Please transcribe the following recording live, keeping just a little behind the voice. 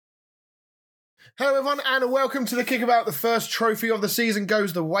Hello everyone and welcome to the Kickabout. The first trophy of the season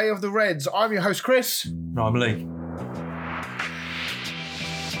goes the way of the Reds. I'm your host Chris. No, I'm Lee.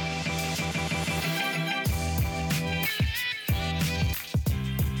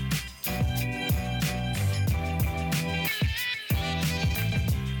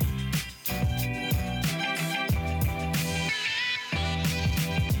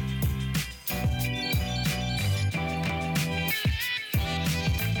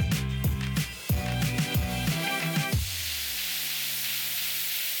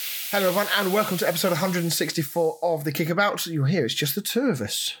 Hello everyone and welcome to episode 164 of the Kickabout. You're here, it's just the two of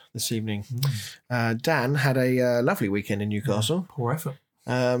us this evening. Dan had a lovely weekend in Newcastle. Poor effort.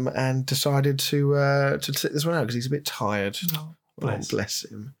 And decided to sit this one out because he's a bit tired. Oh, bless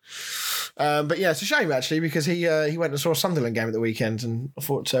him. But yeah, it's a shame actually because he went and saw a Sunderland game at the weekend and I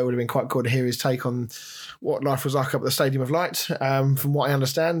thought it would have been quite cool to hear his take on what life was like up at the Stadium of Light. From what I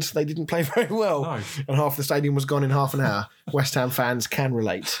understand, they didn't play very well. No. And half the stadium was gone in half an hour. West Ham fans can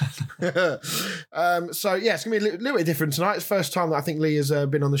relate. So yeah, it's going to be a little bit different tonight. It's the first time that I think Lee has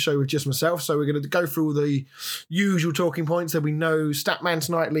been on the show with just myself. So we're going to go through all the usual talking points. There'll be no Statman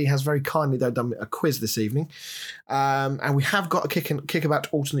tonight. Lee has very kindly though done a quiz this evening. And we have got a Kickabout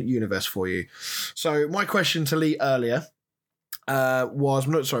alternate universe for you. So my question to Lee earlier we're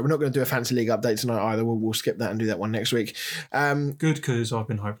not going to do a fantasy league update tonight either. We'll skip that and do that one next week. Good, because I've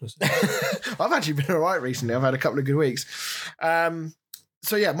been hopeless. I've actually been all right recently. I've had a couple of good weeks.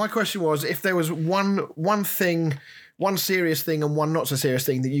 So yeah, my question was, if there was one thing, one serious thing and one not so serious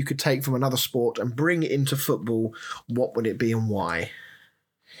thing that you could take from another sport and bring it into football, what would it be and why?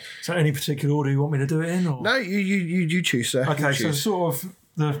 So any particular order you want me to do it in? Or? No, you choose, sir. Okay, so sort of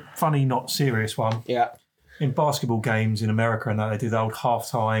the funny, not serious one. Yeah. In basketball games in America and that, they do the old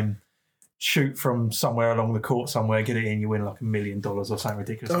halftime shoot from somewhere along the court somewhere, get it in, you win like $1 million or something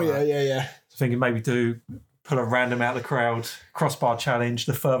ridiculous. Oh, like yeah. So thinking maybe pull a random out of the crowd, crossbar challenge.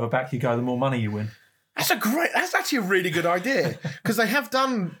 The further back you go, the more money you win. That's actually a really good idea because they have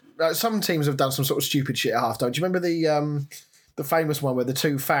done, some teams have done some sort of stupid shit at halftime. Do you remember the famous one where the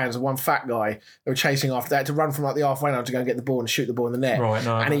two fans and one fat guy, they were chasing after, they had to run from like the halfway line to go and get the ball and shoot the ball in the net. Right,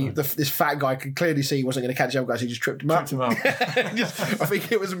 no. And this fat guy could clearly see he wasn't going to catch the other guy, so he just tripped him up. I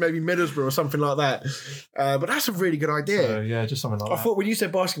think it was maybe Middlesbrough or something like that. But that's a really good idea. Yeah, just something like that. I thought when you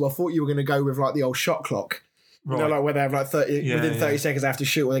said basketball, I thought you were going to go with like the old shot clock. Right. You know, like where they have like 30 seconds they have to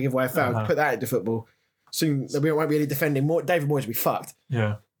shoot or they give away a foul. Put that into football. Soon there won't be any defending. David Moyes will be fucked.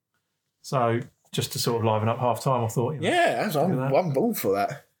 Yeah. So just to sort of liven up half time, I thought. Yeah, I'm all for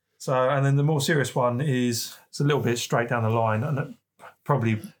that. So, and then the more serious one is, it's a little bit straight down the line, and it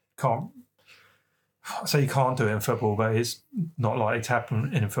probably can't, so you can't do it in football, but it's not likely to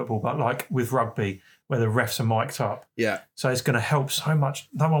happen in football, but like with rugby, where the refs are mic'd up. Yeah. So it's going to help so much.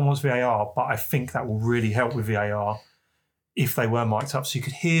 No one wants VAR, but I think that will really help with VAR if they were mic'd up, so you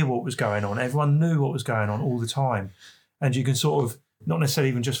could hear what was going on. Everyone knew what was going on all the time. And you can sort of, not necessarily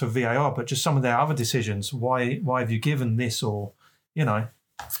even just for VAR, but just some of their other decisions. Why have you given this, or, you know?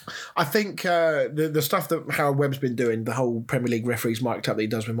 I think the stuff that Howard Webb's been doing, the whole Premier League referees mic'd up that he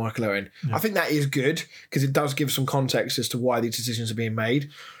does with Michael Owen, I think that is good because it does give some context as to why these decisions are being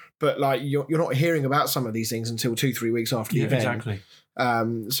made. But like you're not hearing about some of these things until 2-3 weeks after the event. Exactly.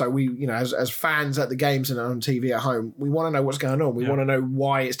 So we, as fans at the games and on TV at home, we want to know what's going on. We want to know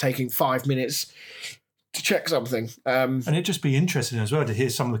why it's taking 5 minutes to check something. And it'd just be interesting as well to hear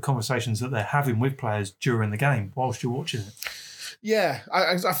some of the conversations that they're having with players during the game whilst you're watching it. Yeah,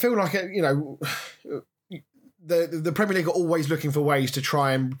 I feel like the Premier League are always looking for ways to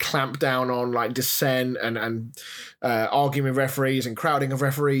try and clamp down on like dissent and arguing with referees and crowding of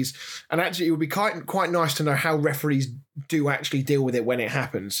referees. And actually, it would be quite nice to know how referees do actually deal with it when it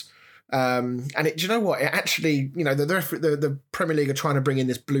happens. And do you know what? It actually, the Premier League are trying to bring in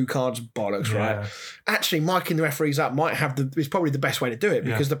this blue cards bollocks, right? Actually, miking the referees up is probably the best way to do it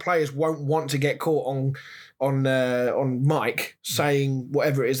because the players won't want to get caught on mic saying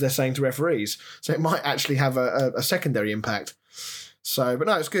whatever it is they're saying to referees. So it might actually have a secondary impact. So, but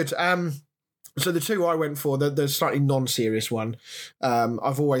no, it's good. So the two I went for, the slightly non-serious one.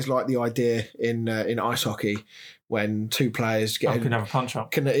 I've always liked the idea in ice hockey when two players get can have a punch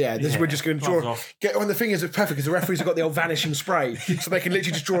up. We're just going to draw. And the thing is, it's perfect because the referees have got the old vanishing spray, so they can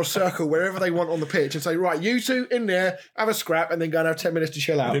literally just draw a circle wherever they want on the pitch and say, right, you two in there, have a scrap, and then go and have 10 minutes to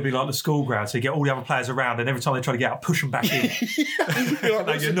chill out. It'd be like the school ground, so you get all the other players around, and every time they try to get out, push them back in.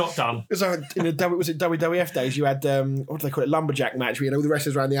 No, you're not done. It's like in the WWF days, you had what do they call it, lumberjack match. We had all the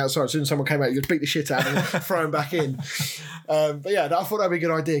wrestlers around the outside. As soon as someone came out, you'd beat the shit out of them and throw them back in. But yeah, I thought that'd be a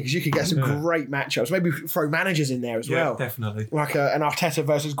good idea because you could get some great matchups. Maybe throw managers in in there as well. Definitely. Like an Arteta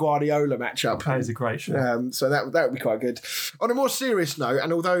versus Guardiola matchup. That is a great show. So that would be quite good. On a more serious note,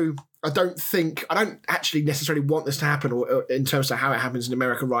 and although I don't actually necessarily want this to happen, or in terms of how it happens in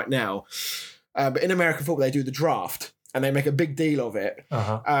America right now, but in American football they do the draft and they make a big deal of it.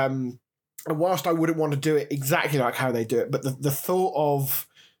 And whilst I wouldn't want to do it exactly like how they do it, but the thought of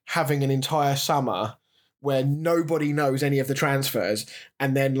having an entire summer where nobody knows any of the transfers,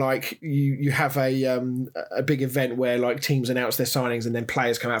 and then like you have a big event where like teams announce their signings and then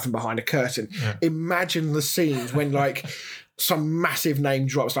players come out from behind a curtain. Yeah. Imagine the scenes when like some massive name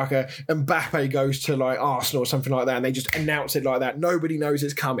drops, like a Mbappe goes to like Arsenal or something like that, and they just announce it like that. Nobody knows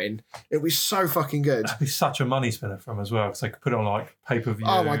it's coming. It'll be so fucking good. That'd be such a money spinner from as well, because they could put it on like pay-per-view.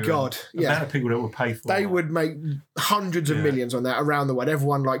 Oh my God. The amount of people that would pay for it. They would make hundreds of millions on that around the world,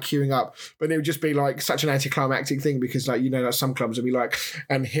 everyone like queuing up. But it would just be like such an anticlimactic thing because like, you know, like some clubs would be like,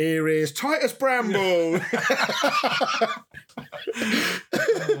 and here is Titus Bramble.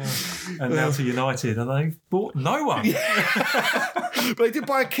 And now to United, and they've bought no one. But they did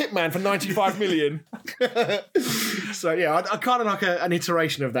buy a kit man for 95 million. So yeah, I kind of like an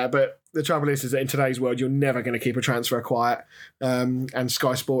iteration of that, but the trouble is that in today's world you're never going to keep a transfer quiet. And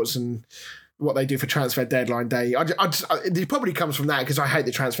Sky Sports and what they do for transfer deadline day, it probably comes from that, because I hate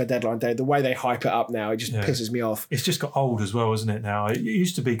the transfer deadline day. The way they hype it up now, it just pisses me off. It's just got old as well, isn't it now? It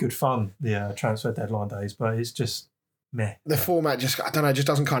used to be good fun, the transfer deadline days, but it's just meh. The format just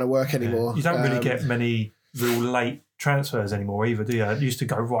doesn't kind of work anymore. You don't really get many real late transfers anymore either, do you? It used to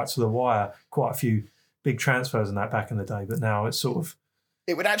go right to the wire, quite a few big transfers and that back in the day, but now it's sort of...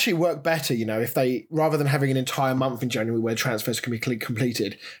 It would actually work better, you know, if they, rather than having an entire month in January where transfers can be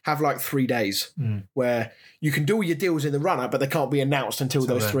completed, have like 3 days where you can do all your deals in the run-up, but they can't be announced until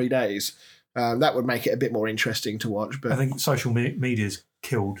those 3 days. That would make it a bit more interesting to watch. But I think social media's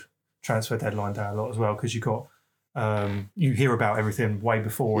killed transfer deadline day a lot as well, because you got you hear about everything way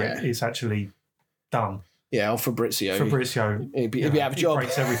before it's actually done. Yeah, Fabrizio, he'd be out of a job.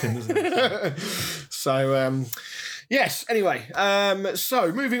 Breaks everything, doesn't it? So, yes, anyway,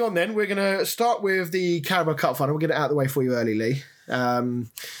 so moving on then, we're going to start with the Carabao Cup final. We'll get it out of the way for you early, Lee.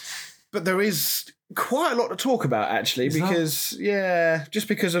 But there is quite a lot to talk about, actually, just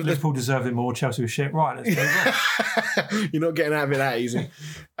because of Liverpool deserved it more, Chelsea was shit. Right, let's move on. You're not getting out of it that easy.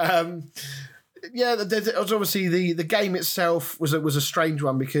 There's obviously the game itself was a strange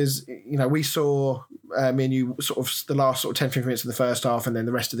one, because, you know, we saw me and you sort of the last sort of 10-15 minutes of the first half and then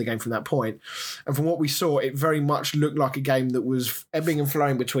the rest of the game from that point. And from what we saw, it very much looked like a game that was ebbing and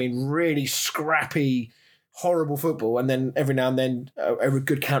flowing between really scrappy, horrible football, and then every now and then a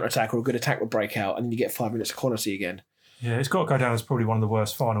good counter-attack or a good attack would break out, and then you get 5 minutes of quality again. Yeah, it's got to go down as probably one of the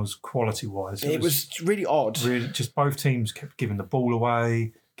worst finals quality-wise. It was really odd. Really, just both teams kept giving the ball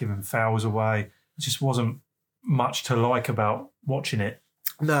away, giving fouls away. It just wasn't much to like about watching it.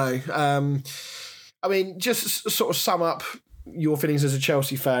 No. I mean, just sort of sum up your feelings as a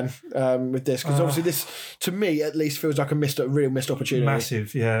Chelsea fan with this, because obviously this, to me at least, feels like a real missed opportunity.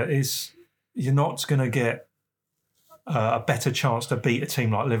 Massive, yeah. You're not going to get a better chance to beat a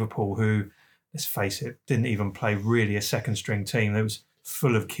team like Liverpool, who, let's face it, didn't even play really a second-string team. It was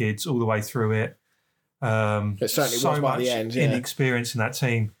full of kids all the way through it. It certainly was by the end. Yeah. Inexperience in that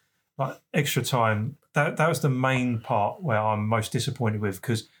team. Like extra time, that was the main part where I'm most disappointed with,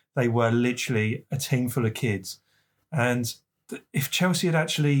 because they were literally a team full of kids. And if Chelsea had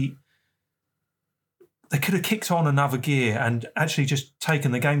actually... They could have kicked on another gear and actually just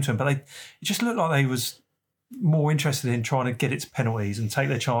taken the game to them, but it just looked like they was more interested in trying to get it to penalties and take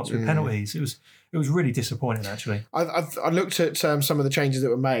their chance with penalties. It was really disappointing, actually. I looked at some of the changes that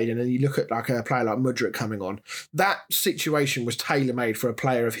were made, and then you look at like a player like Mudryk coming on. That situation was tailor-made for a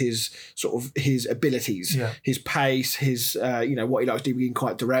player of his abilities, his pace, his what he likes to do, being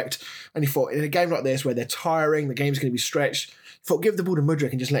quite direct. And he thought, in a game like this where they're tiring, the game's going to be stretched, thought, give the ball to Mudryk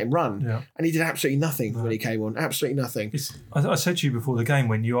and just let him run. Yeah. And he did absolutely nothing when he came on. Absolutely nothing. I said to you before the game,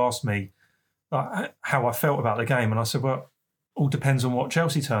 when you asked me how I felt about the game, and I said, well, all depends on what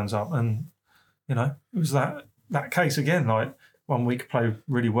Chelsea turns up. And, you know, it was that case again. Like, 1 week play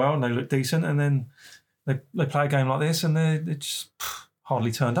really well and they look decent, and then they play a game like this and they just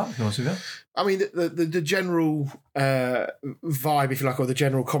hardly turned up, to be honest with you. I mean, the general vibe, if you like, or the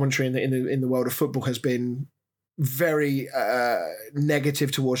general commentary in the world of football has been very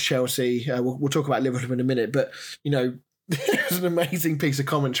negative towards Chelsea. We'll talk about Liverpool in a minute, but, you know, there's an amazing piece of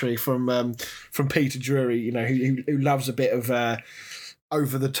commentary from Peter Drury, you know, who loves a bit of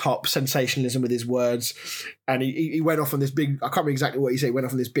over the top sensationalism with his words, and he went off on this big, I can't remember exactly what he said. He went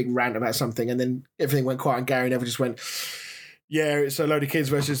off on this big rant about something, and then everything went quiet, and Gary Neville just went, Yeah, it's a load of kids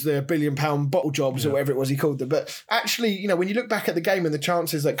versus the £1 billion BottleJobs or whatever it was he called them. But actually, when you look back at the game and the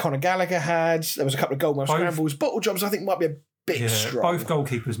chances that Conor Gallagher had, there was a couple of goal scrambles. BottleJobs, I think, might be a bit strong. Both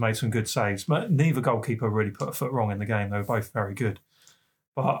goalkeepers made some good saves. But neither goalkeeper really put a foot wrong in the game. They were both very good.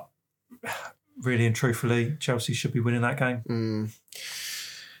 But really and truthfully, Chelsea should be winning that game.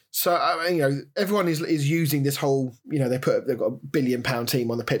 So everyone is using this whole. They've got a £1 billion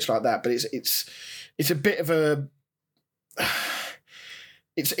team on the pitch like that, but it's a bit of a.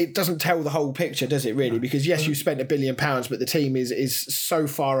 It doesn't tell the whole picture, does it? Really? Because yes, you spent £1 billion, but the team is so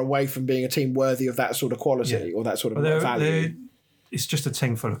far away from being a team worthy of that sort of quality or that sort of value. It's just a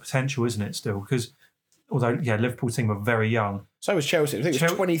team full of potential, isn't it? Still, because although Liverpool team are very young. So was Chelsea. I think it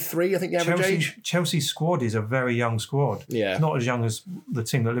was 23. I think the average age. Chelsea's squad is a very young squad. Yeah, it's not as young as the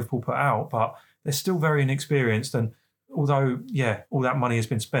team that Liverpool put out, but they're still very inexperienced. And although all that money has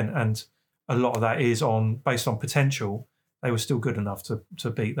been spent, and a lot of that is based on potential, they were still good enough to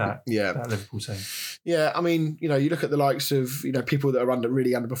beat that Liverpool team. Yeah, I mean, you look at the likes of people that are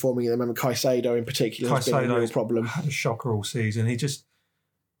really underperforming at the moment. Caicedo in particular has been a real problem. Had a shocker all season. He just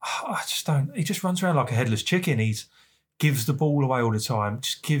runs around like a headless chicken. He gives the ball away all the time.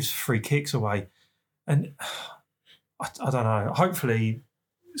 Just gives free kicks away, and I don't know. Hopefully,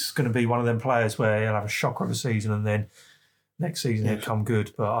 it's going to be one of them players where he'll have a shocker of a season and then next season he'll come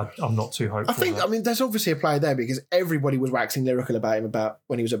good, but I'm not too hopeful. I mean, there's obviously a player there because everybody was waxing lyrical about him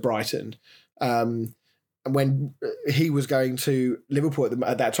when he was at Brighton. And when he was going to Liverpool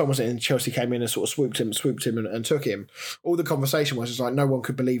at that time, wasn't it? And Chelsea came in and sort of swooped him and took him. All the conversation was just like no one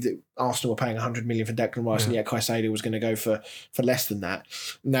could believe that Arsenal were paying 100 million for Declan Rice and yet Caicedo was going to go for less than that.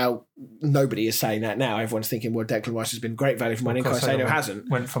 Now, nobody is saying that now. Everyone's thinking, well, Declan Rice has been great value for money. Caicedo hasn't.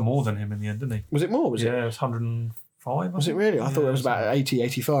 Went for more than him in the end, didn't he? Was it more? It was 105. Was it really? I thought it was about 80,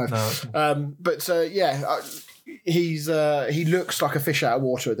 85. No, he looks like a fish out of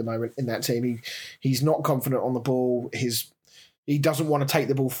water at the moment in that team. He's not confident on the ball. He doesn't want to take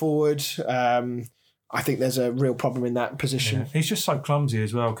the ball forward. I think there's a real problem in that position. Yeah. He's just so clumsy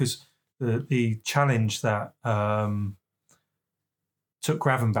as well because the challenge that took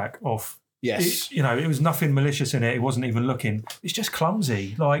Gravenberch off. Yes, it was nothing malicious in it. It wasn't even looking. It's just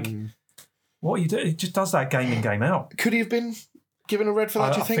clumsy. What you do? It just does that game in, game out. Could he have been given a red for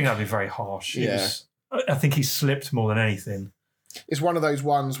that? Do you think? I think that'd be very harsh. Yeah. I think he slipped more than anything. It's one of those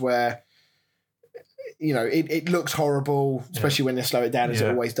ones where, it looks horrible, especially when they slow it down as it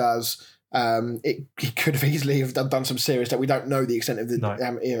always does. He could have easily have done some serious stuff. We don't know the extent of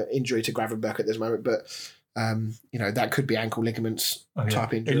the injury to Gravenberch at this moment, but that could be ankle ligaments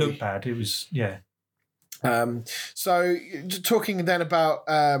type injury. It looked bad. It was So talking then about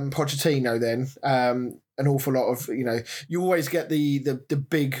Pochettino then, an awful lot of, you always get the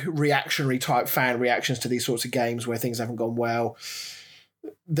big reactionary type fan reactions to these sorts of games where things haven't gone well.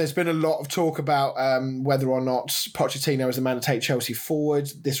 There's been a lot of talk about whether or not Pochettino is the man to take Chelsea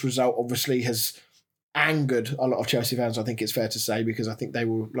forward. This result obviously has angered a lot of Chelsea fans, I think it's fair to say, because I think they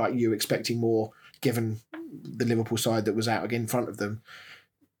were, like you, expecting more given the Liverpool side that was out again in front of them.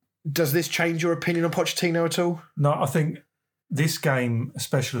 Does this change your opinion on Pochettino at all? No, I think this game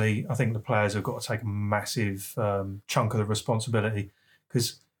especially, I think the players have got to take a massive chunk of the responsibility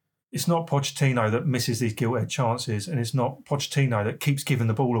because it's not Pochettino that misses these gilt-edged chances and it's not Pochettino that keeps giving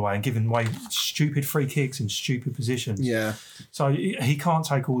the ball away and giving away stupid free kicks in stupid positions. Yeah. So he can't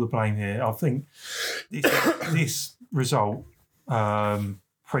take all the blame here. I think this result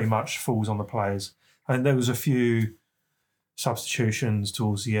pretty much falls on the players. And there was a few substitutions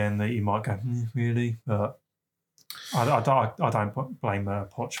towards the end that you might go, really? But I don't blame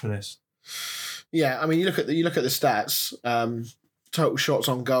Poch for this. Yeah, I mean, you look at the stats. Total shots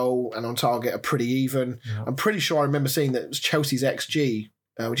on goal and on target are pretty even. Yeah. I'm pretty sure I remember seeing that it was Chelsea's XG,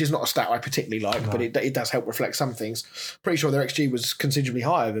 which is not a stat I particularly like, but it does help reflect some things. Pretty sure their XG was considerably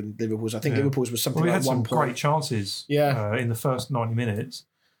higher than Liverpool's. I think Liverpool's was something like 1 point. We had some great chances in the first 90 minutes.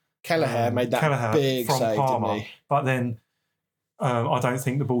 Kelleher made that big from save, Palmer, didn't he? But then I don't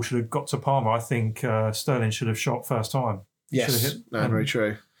think the ball should have got to Palmer. I think Sterling should have shot first time. Yes, very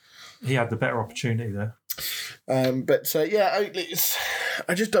true. He had the better opportunity there. I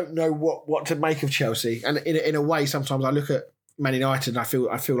just don't know what to make of Chelsea. And in a way, sometimes I look at Man United and I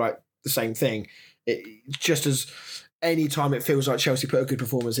feel like the same thing. Just as any time it feels like Chelsea put a good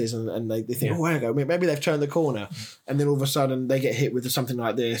performances and they think, oh, there you go, maybe they've turned the corner. And then all of a sudden they get hit with something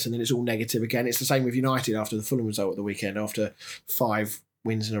like this and then it's all negative again. It's the same with United after the Fulham result at the weekend, after 5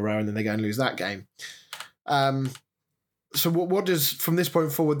 wins in a row and then they go and lose that game. So what does, from this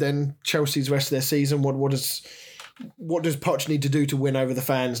point forward then, Chelsea's rest of their season, what does Poch need to do to win over the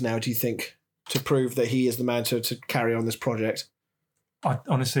fans now, do you think? to prove that he is the man to carry on this project?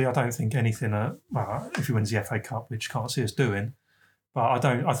 Honestly, I don't think anything. Well, if he wins the FA Cup, which I can't see us doing, but I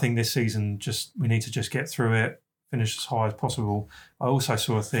don't. I think this season we need to just get through it, finish as high as possible. I also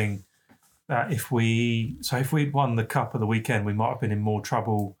saw a thing that if we'd won the cup of the weekend, we might have been in more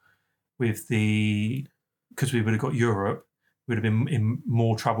trouble with because we would have got Europe. We'd have been in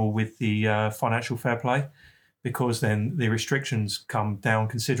more trouble with the financial fair play, because then the restrictions come down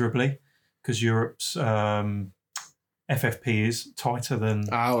considerably, because Europe's FFP is tighter than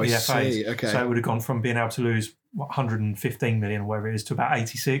the FA's. Okay. So it would have gone from being able to lose 115 million, whatever it is, to about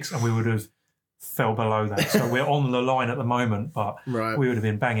 86, and we would have fell below that. So we're on the line at the moment, but we would have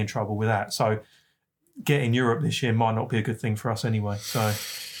been banging trouble with that. So getting Europe this year might not be a good thing for us anyway. So,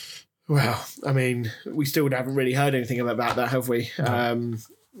 well, I mean, we still haven't really heard anything about that, have we? No.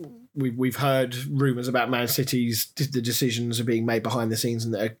 We've heard rumours about Man City's, the decisions are being made behind the scenes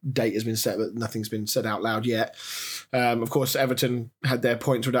and that a date has been set, but nothing's been said out loud yet. Of course, Everton had their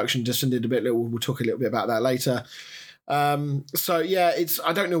points reduction just ended a bit. We'll talk a little bit about that later. So yeah,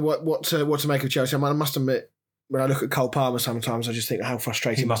 I don't know what to make of Chelsea. I mean, I must admit, when I look at Cole Palmer, sometimes I just think how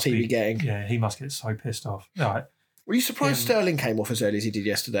frustrating must he be getting. Yeah, he must get so pissed off. All right. Were you surprised Sterling came off as early as he did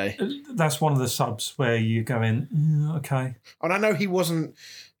yesterday? That's one of the subs where you go in, okay. And I know he wasn't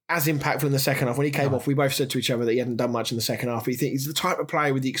as impactful in the second half. When he came off, we both said to each other that he hadn't done much in the second half. But you think he's the type of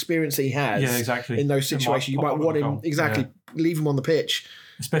player with the experience that he has. Yeah, exactly. In those situations, you might want him leave him on the pitch,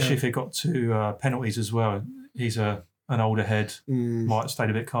 especially if it got to penalties as well. He's an older head, might have stayed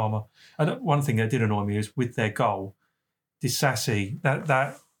a bit calmer. And one thing that did annoy me is with their goal, Disassi,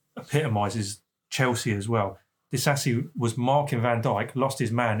 that epitomises Chelsea as well. Disassi was marking Van Dijk, lost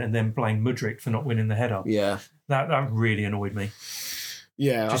his man, and then blamed Mudryk for not winning the header. Yeah, that really annoyed me.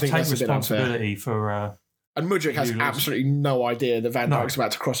 Yeah, just I think take that's responsibility for. And Mudryk has absolutely no idea that Van Dijk's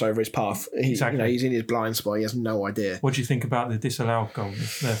about to cross over his path. He's in his blind spot. He has no idea. What do you think about the disallowed goal,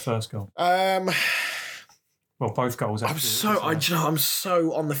 their first goal? Well, both goals. I'm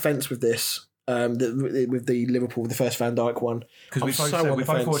so on the fence with this. With the Liverpool, the first Van Dijk one, because we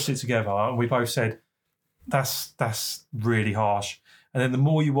both watched it together and we both said that's really harsh. And then the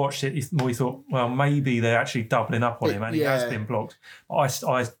more you watched it, the more you thought, well, maybe they're actually doubling up on him, and he has been blocked. I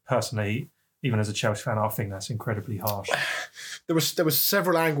personally, even as a Chelsea fan, I think that's incredibly harsh. There was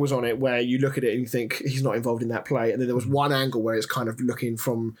several angles on it where you look at it and you think he's not involved in that play, and then there was one angle where it's kind of looking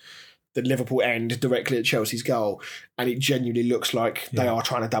from the Liverpool end directly at Chelsea's goal, and it genuinely looks like they are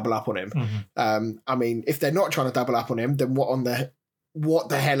trying to double up on him. Mm-hmm. I mean, if they're not trying to double up on him, then what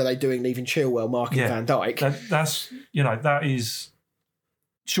the hell are they doing leaving Chilwell marking Van Dijk? That is.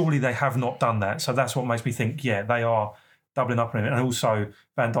 Surely they have not done that. So that's what makes me think, they are doubling up on him. And also,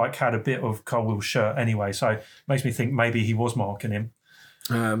 Van Dijk had a bit of Colwell's shirt anyway. So it makes me think maybe he was marking him.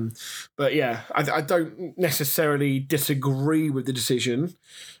 But yeah, I don't necessarily disagree with the decision.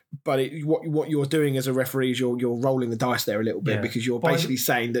 But what you're doing as a referee is you're rolling the dice there a little bit, because you're basically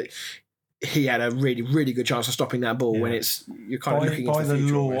saying that he had a really, really good chance of stopping that ball when you're kind of looking into the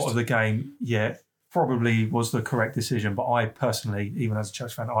future. By the law of the game, probably was the correct decision, but I personally, even as a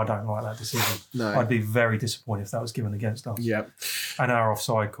Chelsea fan, I don't like that decision. No. I'd be very disappointed if that was given against us. Yeah. And our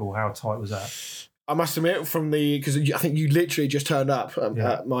offside call, how tight was that? I must admit, because I think you literally just turned up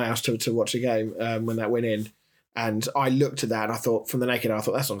at my house to watch the game when that went in, and I looked at that and I thought, from the naked eye, I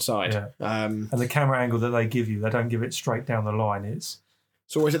thought that's onside. Yeah. And the camera angle that they give you, they don't give it straight down the line. It's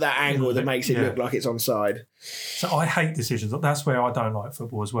always at that angle that makes it look like it's onside. So I hate decisions. That's where I don't like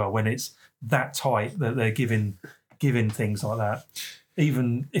football as well, when it's that tight that they're giving things like that.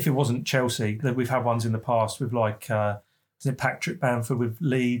 Even if it wasn't Chelsea, we've had ones in the past with isn't it Patrick Bamford with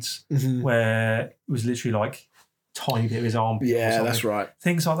Leeds, where it was literally like tiny bit of his arm. Yeah, that's right.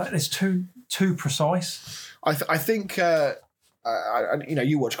 Things like that. It's too precise. I think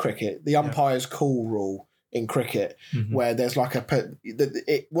you watch cricket. The umpires call rule in cricket, where there's like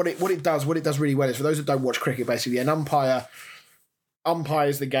what it does really well is, for those that don't watch cricket, basically an umpire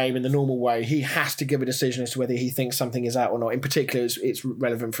umpires the game in the normal way. He has to give a decision as to whether he thinks something is out or not. In particular, it's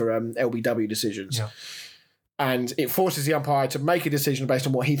relevant for LBW decisions. Yeah. And it forces the umpire to make a decision based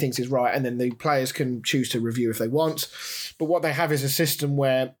on what he thinks is right, and then the players can choose to review if they want. But what they have is a system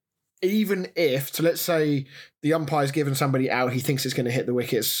where even if, so let's say the umpire's given somebody out, he thinks it's going to hit the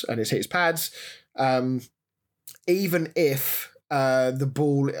wickets and it's hit his pads, even if the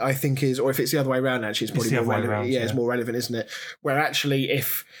ball, I think, is, or if it's the other way around, actually, it's probably more relevant. It's more relevant, isn't it? Where actually,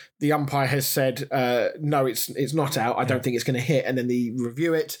 if the umpire has said, no, it's not out, I don't think it's going to hit, and then they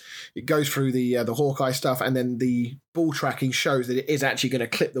review it, it goes through the Hawkeye stuff, and then the ball tracking shows that it is actually going to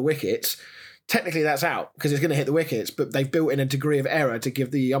clip the wickets. Technically, that's out because it's going to hit the wickets, but they've built in a degree of error to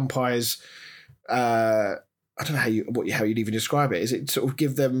give the umpires I don't know how you'd even describe it. Is it sort of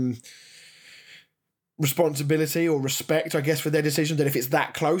give them responsibility or respect, I guess, for their decision, that if it's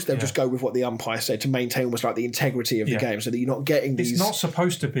that close, they'll just go with what the umpire said to maintain almost like the integrity of the game, so that you're not getting these... It's not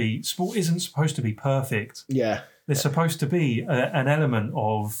supposed to be... Sport isn't supposed to be perfect. Yeah. There's supposed to be an element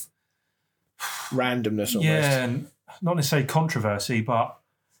of... randomness almost. Yeah, and not necessarily controversy, but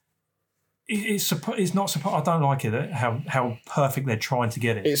it's not supposed... I don't like it, how perfect they're trying to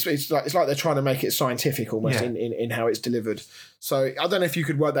get it. It's like they're trying to make it scientific almost in how it's delivered. So I don't know if you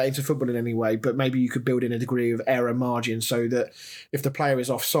could work that into football in any way, but maybe you could build in a degree of error margin so that if the player is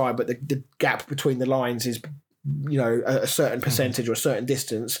offside, but the gap between the lines is, a certain percentage or a certain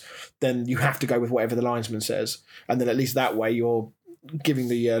distance, then you have to go with whatever the linesman says. And then at least that way you're giving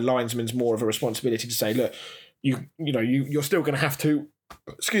the linesmen more of a responsibility to say, look, you're still going to have to...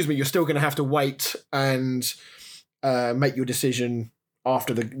 you're still going to have to wait and make your decision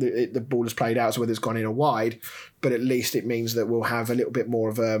after the ball is played out, so whether it's gone in or wide, but at least it means that we'll have a little bit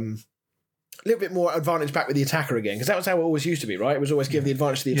more advantage back with the attacker again, because that was how it always used to be, right? It was always give the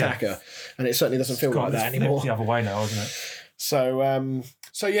advantage to the attacker, and it certainly doesn't feel like that anymore. The other way now, isn't it?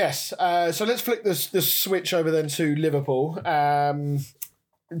 So yes. So let's flick the switch over then to Liverpool.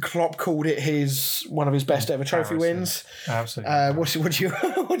 Klopp called it one of his best ever trophy wins. Absolutely.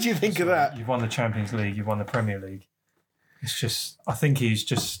 What do you think of that? You've won the Champions League. You've won the Premier League. It's just, I think he's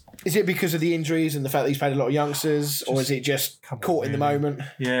just... Is it because of the injuries and the fact that he's played a lot of youngsters, or is it just caught in the moment?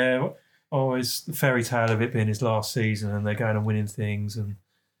 Yeah. Always the fairy tale of it being his last season and they're going and winning things, and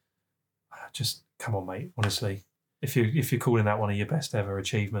just come on, mate. Honestly, if you're calling that one of your best ever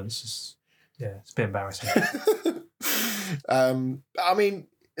achievements, it's a bit embarrassing. I mean,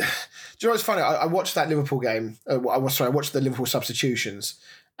 do you know what's funny? I watched that Liverpool game. I watched the Liverpool substitutions,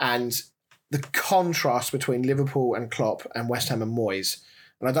 and the contrast between Liverpool and Klopp and West Ham and Moyes.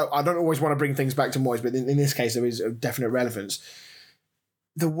 And I don't always want to bring things back to Moyes, but in this case there is a definite relevance.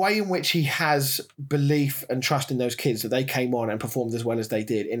 The way in which he has belief and trust in those kids that they came on and performed as well as they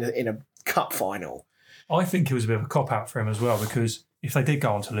did in a cup final. I think it was a bit of a cop-out for him as well, because if they did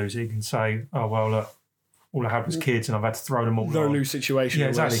go on to lose, he can say, oh, well, look, all I had was kids and I've had to throw them all on. No-lose situation. Yeah,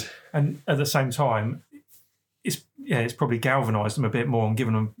 exactly. And at the same time, it's probably galvanised them a bit more and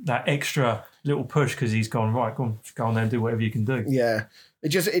given them that extra little push, because he's gone, right, go on there and do whatever you can do. Yeah. It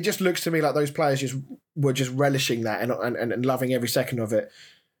just looks to me like those players were relishing that and loving every second of it.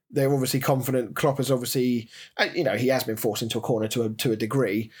 They're obviously confident. Klopp is obviously, he has been forced into a corner to a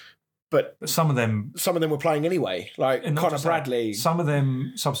degree, but some of them were playing anyway. Like Conor Bradley. Some of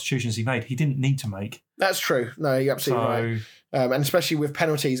them substitutions he made, he didn't need to make. That's true. No, you're absolutely right. And especially with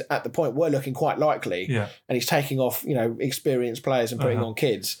penalties at the point were looking quite likely. Yeah. And he's taking off, experienced players and putting on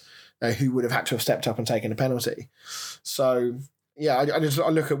kids who would have had to have stepped up and taken a penalty. So, yeah, I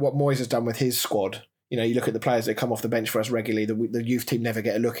look at what Moyes has done with his squad. You look at the players that come off the bench for us regularly. The youth team never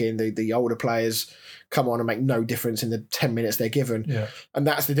get a look in. The older players come on and make no difference in the 10 minutes they're given. Yeah. And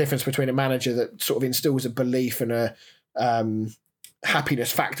that's the difference between a manager that sort of instills a belief and a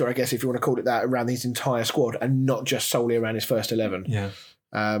happiness factor, I guess, if you want to call it that, around his entire squad and not just solely around his first 11. Yeah.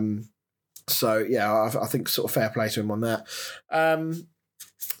 So, yeah, I think sort of fair play to him on that.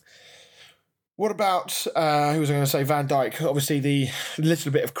 What about who was I going to say? Van Dijk. Obviously, the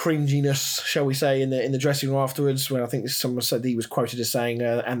little bit of cringiness, shall we say, in the dressing room afterwards, when I think someone said he was quoted as saying,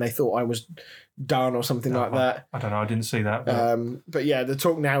 "And they thought I was done" or something like that. I don't know. I didn't see that. But yeah, the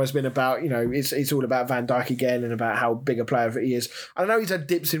talk now has been about it's all about Van Dijk again and about how big a player he is. I know he's had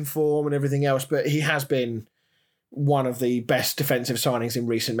dips in form and everything else, but he has been one of the best defensive signings in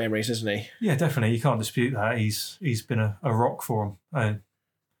recent memories, isn't he? Yeah, definitely. You can't dispute that. He's been a rock for him.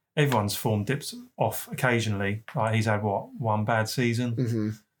 Everyone's form dips off occasionally. Like he's had one bad season. Mm-hmm.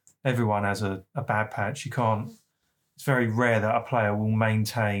 Everyone has a bad patch. You can't. It's very rare that a player will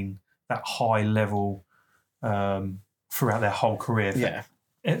maintain that high level throughout their whole career. Yeah,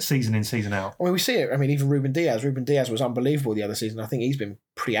 season in, season out. I mean, we see it. I mean, even Ruben Diaz. Ruben Diaz was unbelievable the other season. I think he's been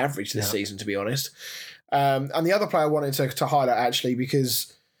pretty average this season, to be honest. And the other player I wanted to highlight, actually,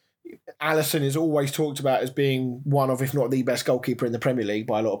 because Alisson is always talked about as being one of, if not the best goalkeeper in the Premier League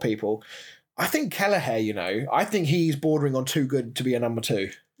by a lot of people. I think Kelleher, I think he's bordering on too good to be a number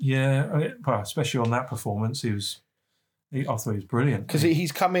two. Yeah, well, especially on that performance, I thought he was brilliant. Because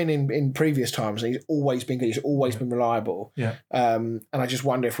he's come in previous times and he's always been good. He's always been reliable. Yeah. And I just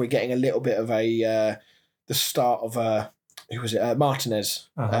wonder if we're getting a little bit of the start of who was it? Martinez,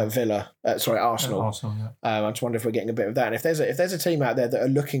 Villa. Arsenal. Arsenal, yeah. I just wonder if we're getting a bit of that. And if there's a team out there that are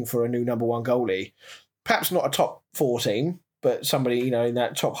looking for a new number one goalie, perhaps not a top 4 team, but somebody in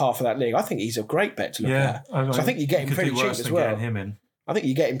that top half of that league, I think he's a great bet to look at. So I think you get him pretty cheap as well. Getting him in. I think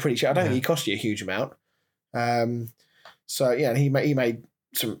you get him pretty cheap. I don't think he cost you a huge amount. So yeah, and he made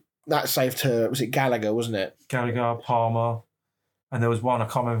some that save to, was it Gallagher, wasn't it? Gallagher, Palmer, and there was one I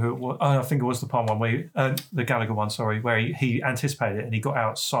can't remember who it was. Oh, I think it was the Palmer one, the Gallagher one. Sorry, where he anticipated it and he got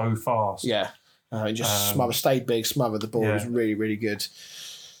out so fast. Yeah, he just stayed big, smothered the ball. It was really, really good.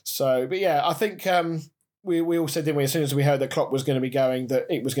 So, but yeah, I think we all said, didn't we, as soon as we heard the clock was going to be going, that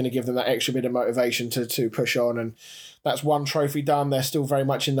it was going to give them that extra bit of motivation to push on. And that's one trophy done. They're still very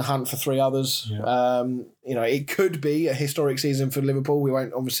much in the hunt for 3 others. Yeah. It could be a historic season for Liverpool. We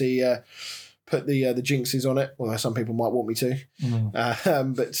won't obviously put the jinxes on it, although some people might want me to.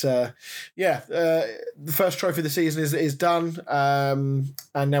 The first trophy of the season is done.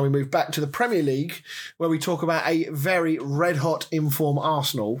 And now we move back to the Premier League, where we talk about a very red-hot in-form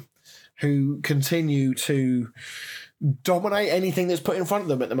Arsenal, who continue to dominate anything that's put in front of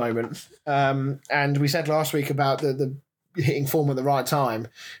them at the moment. And we said last week about the hitting form at the right time.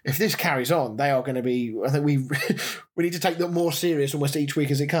 If this carries on, they are going to be, I think we need to take them more serious almost each week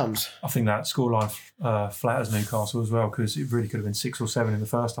as it comes. I think that scoreline flatters Newcastle as well, because it really could have been 6 or 7 in the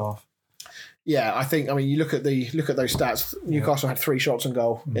first half. Yeah, I think. I mean, you look at those stats. Newcastle had 3 shots on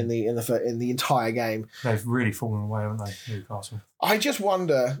goal in the entire game. They've really fallen away, haven't they, Newcastle? I just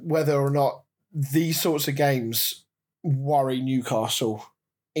wonder whether or not these sorts of games worry Newcastle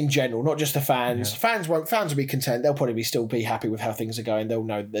in general, not just the fans. Yeah. Fans will be content. They'll probably still be happy with how things are going. They'll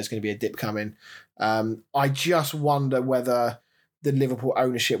know there's going to be a dip coming. I just wonder whether the Liverpool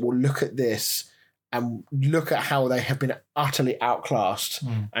ownership will look at this and look at how they have been utterly outclassed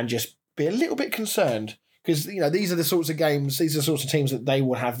and just be a little bit concerned, because these are the sorts of games, these are the sorts of teams that they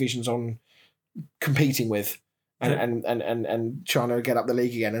will have visions on competing with and trying to get up the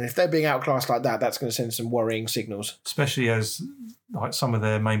league again. And if they're being outclassed like that, that's going to send some worrying signals. Especially as like some of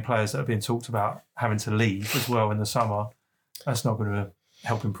their main players that have been talked about having to leave as well in the summer. That's not going to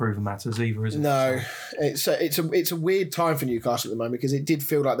help improve matters either, is it? No, it's a weird time for Newcastle at the moment, because it did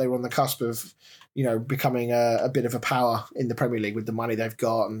feel like they were on the cusp of becoming a bit of a power in the Premier League with the money they've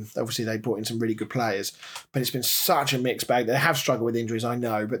got, and obviously they brought in some really good players. But it's been such a mixed bag. They have struggled with injuries, I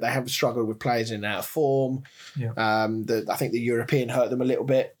know, but they have struggled with players in and out of form. Yeah. I think the European hurt them a little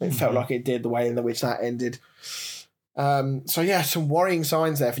bit. It felt like it did, the way in which that ended. Some worrying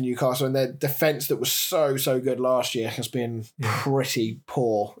signs there for Newcastle, and their defence that was so good last year has been pretty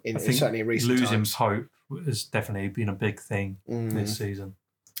poor certainly in recent times. Losing Pope has definitely been a big thing this season.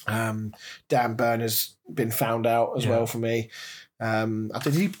 Dan Burn has been found out as well for me.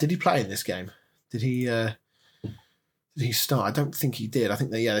 Did he play in this game? Did he start? I don't think he did. I think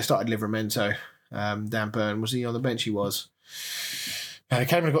they started Livramento. Dan Burn, was he on the bench? He was.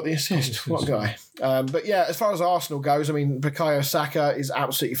 Came and got the assist. What a guy. But yeah, as far as Arsenal goes, I mean, Bukayo Saka is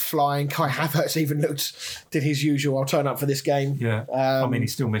absolutely flying. Kai Havertz even did his usual, I'll turn up for this game. Yeah. I mean, he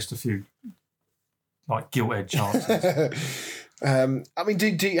still missed a few gilt-edged chances. I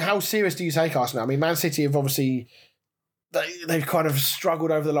mean, how serious do you take Arsenal? I mean, Man City have obviously they've kind of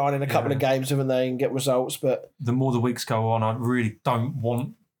struggled over the line in a couple of games, haven't they, and get results. But the more the weeks go on, I really don't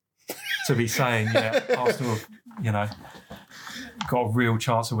want to be saying, Arsenal have, got a real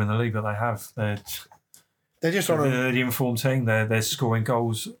chance to win the league, but they have. They're just on the informed team. They're scoring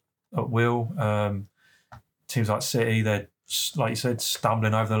goals at will. Teams like City, they're, like you said,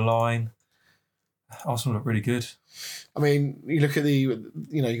 stumbling over the line. Arsenal look really good. I mean, you look at you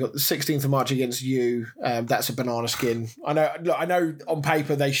got the 16th of March against you. That's a banana skin. I know on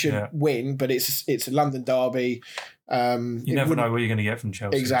paper they should win, but it's a London derby. You never know what you're going to get from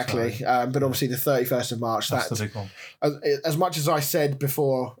Chelsea. Exactly. So. But obviously the 31st of March, that's the big one. As much as I said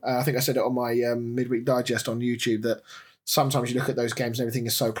before, I think I said it on my midweek digest on YouTube, that sometimes you look at those games and everything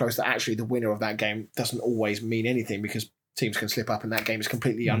is so close that actually the winner of that game doesn't always mean anything, because teams can slip up and that game is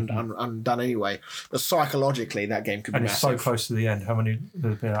completely undone anyway. But psychologically, that game could be massive. And it's so close to the end. How many?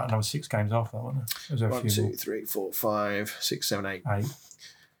 There'll be another 6 games after that, wasn't there? 1, 2, 3, 4, 5, 6, 7, 8. 8.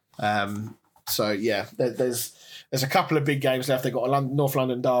 There's a couple of big games left. They've got a North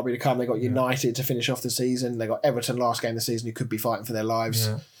London derby to come. They've got United to finish off the season. They've got Everton last game of the season, who could be fighting for their lives.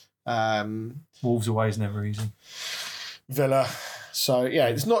 Yeah. Wolves away is never easy. Villa. So,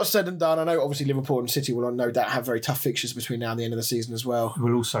 it's not said and done. I know, obviously, Liverpool and City will no doubt have very tough fixtures between now and the end of the season as well. It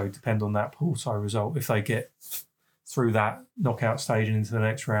will also depend on that Porto result. If they get through that knockout stage and into the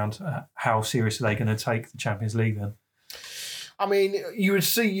next round, how serious are they going to take the Champions League then? I mean, you would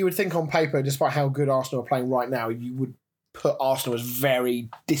think on paper, despite how good Arsenal are playing right now, you would put Arsenal as very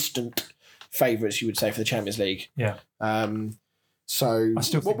distant favourites, you would say, for the Champions League. Yeah. So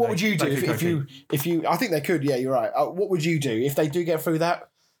what would you do if you? I think they could. Yeah, you're right. What would you do if they do get through that?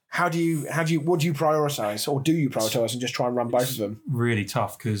 what do you prioritise, or do you prioritise and just try and run both of them? Really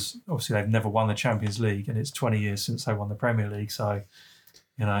tough because obviously they've never won the Champions League, and it's 20 years since they won the Premier League. So,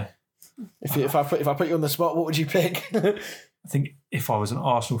 if I put you on the spot, what would you pick? I think if I was an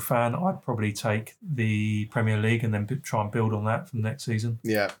Arsenal fan, I'd probably take the Premier League and then try and build on that for the next season.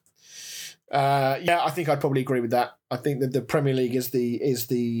 Yeah. I think I'd probably agree with that. I think that the Premier League is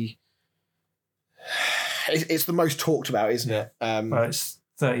the most talked about, isn't it? Well, it's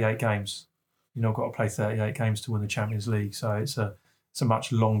 38 games. You've not got to play 38 games to win the Champions League, so it's a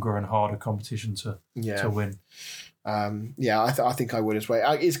much longer and harder competition to win. I think I would as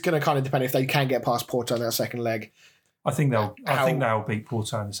well. It's going to kind of depend if they can get past Porto in that second leg. I think they'll beat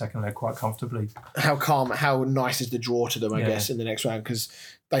Porto in the second leg quite comfortably. How nice is the draw to them? I guess in the next round, because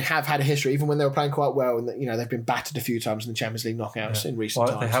they have had a history, even when they were playing quite well, and they've been battered a few times in the Champions League knockouts in recent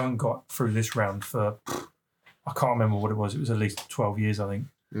times. They haven't got through this round for, I can't remember what it was. It was at least 12 years, I think.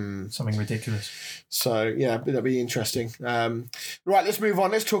 Something ridiculous. So that'll be interesting. Right, let's move on.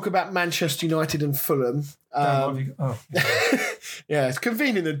 Let's talk about Manchester United and Fulham. It's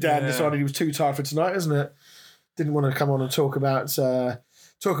convenient that Dan decided he was too tired for tonight, isn't it? Didn't want to come on and talk about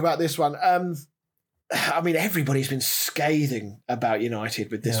this one. I mean, everybody's been scathing about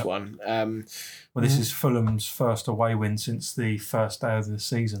United with this one. Well, this is Fulham's first away win since the first day of the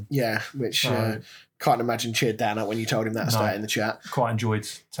season. Yeah, which can't imagine cheered Dan up when you told him that stat in the chat. Quite enjoyed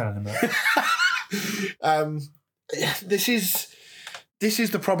telling him that. This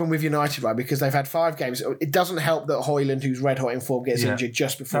is the problem with United, right? Because they've had 5 games. It doesn't help that Højlund, who's red hot in form, gets injured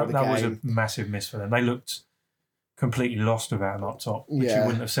just before the game. That was a massive miss for them. They looked completely lost without him up top, which you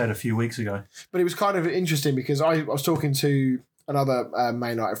wouldn't have said a few weeks ago. But it was kind of interesting because I was talking to another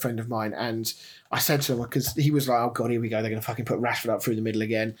Man United friend of mine, and I said to him, because he was like, oh God, here we go, they're going to fucking put Rashford up through the middle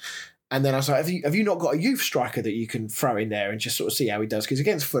again. And then I was like, have you not got a youth striker that you can throw in there and just sort of see how he does? Because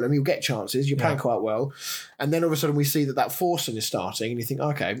against Fulham, you'll get chances. You're playing quite well. And then all of a sudden we see that Forson is starting and you think,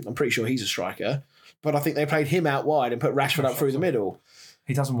 okay, I'm pretty sure he's a striker. But I think they played him out wide and put Rashford up through the middle.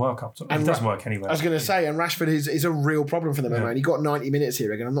 He doesn't work up top. He doesn't work anywhere. I was going to say, and Rashford is a real problem for them. And he got 90 minutes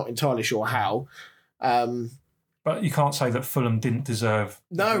here again. I'm not entirely sure how. But you can't say that Fulham didn't deserve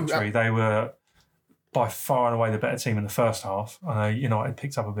the victory. They were by far and away the better team in the first half. I know United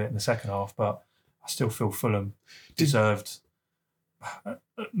picked up a bit in the second half, but I still feel Fulham deserved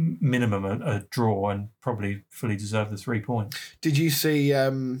minimum a draw and probably fully deserved the 3 points. Did you see,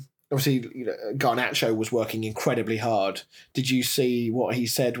 obviously, Garnacho was working incredibly hard. Did you see what he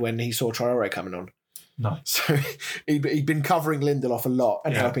said when he saw Traore coming on? No. So he'd been covering Lindelof a lot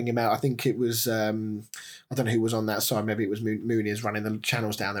and helping him out. I think it was, I don't know who was on that side. Maybe it was Muniz running the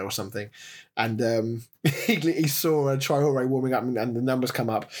channels down there or something. And he saw Traore warming up and the numbers come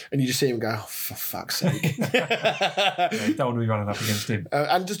up and you just see him go, oh, for fuck's sake. You don't want to be running up against him.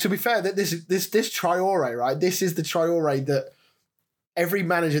 And just to be fair, that this Traore, right? This is the Traore that every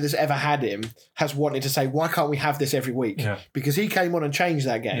manager that's ever had him has wanted to say, why can't we have this every week? Yeah. Because he came on and changed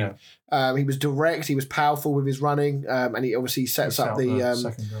that game. Yeah. He was direct, he was powerful with his running, and he obviously sets up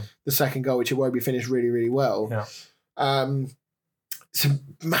the second goal, which Iwobi finished really, really well. Yeah. It's a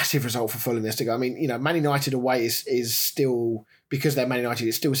massive result for Fulham this to go. I mean, Man United away is still, because they're Man United,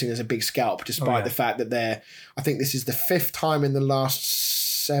 it's still seen as a big scalp, despite the fact that I think this is the 5th time in the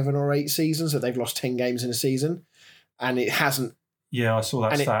last 7 or 8 seasons that they've lost 10 games in a season, and it hasn't. Yeah, I saw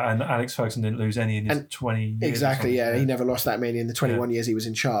that stat, and Alex Ferguson didn't lose any in his 20 years. Exactly, he never lost that many in the 21 years he was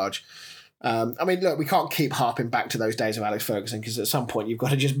in charge. I mean, look, we can't keep harping back to those days of Alex Ferguson, because at some point you've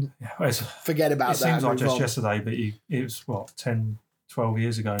got to just forget about that. It seems like just yesterday, but it was, 10, 12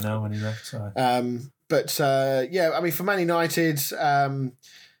 years ago now when he left. So. I mean, for Man United,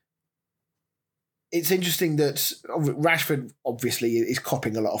 it's interesting that Rashford obviously is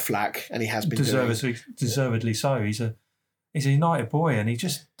copping a lot of flack, and he has been deservedly so. He's a United boy, and he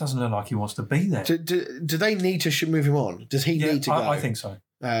just doesn't look like he wants to be there. Do they need to move him on? Does he need to go? I think so.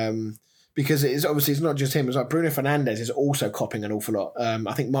 Because it's not just him. It's like Bruno Fernandes is also copping an awful lot.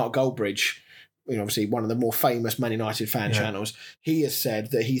 I think Mark Goldbridge, obviously one of the more famous Man United fan channels, he has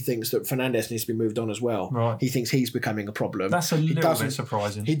said that he thinks that Fernandes needs to be moved on as well. Right. He thinks he's becoming a problem. That's a little bit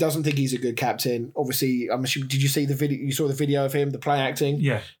surprising. He doesn't think he's a good captain. Obviously, I'm assuming, did you see the video? You saw the video of him, the play acting?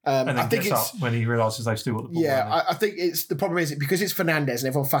 Yeah. And then I think gets up when he realises they've still got the ball. Yeah, I think the problem is because it's Fernandes and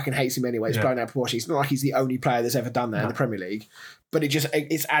everyone fucking hates him anyway. It's blown out of proportion. It's not like he's the only player that's ever done that in the Premier League. But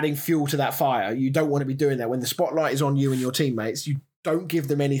it's adding fuel to that fire. You don't want to be doing that when the spotlight is on you and your teammates. You don't give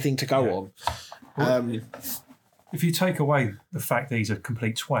them anything to go on. Well, if you take away the fact that he's a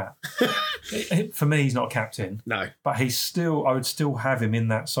complete twat, for me, he's not a captain. No. But I would still have him in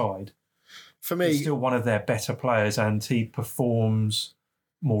that side. For me, he's still one of their better players, and he performs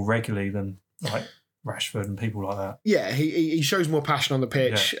more regularly than like Rashford and people like that. Yeah, he shows more passion on the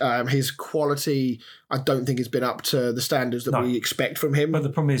pitch. Yeah. His quality, I don't think, has been up to the standards that we expect from him. But the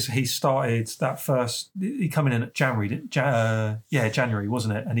problem is he started he coming in at January,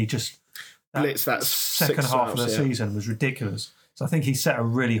 wasn't it? And he just blitzed that second half of the season was ridiculous. So I think he set a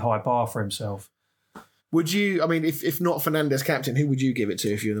really high bar for himself. Would you, I mean, if not Fernandes captain, who would you give it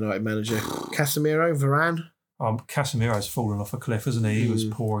to if you were the United manager? Casemiro, Varane? Casemiro's fallen off a cliff, hasn't he? He was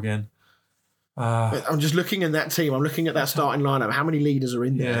poor again. I'm just looking in that team. I'm looking at that starting lineup. How many leaders are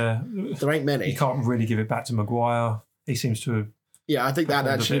in there? Yeah. There ain't many. You can't really give it back to Maguire. He seems to have. Yeah, I think that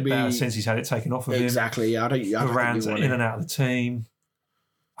actually be since he's had it taken off of him. Exactly. Yeah, I don't Varane's in and out of the team.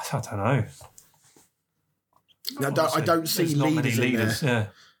 I don't know. I don't see leaders in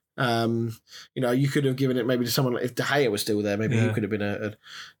there. Yeah. You could have given it maybe to someone if De Gea was still there. Maybe he could have been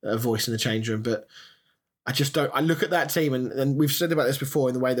a voice in the change room, but. I just don't. I look at that team, and we've said about this before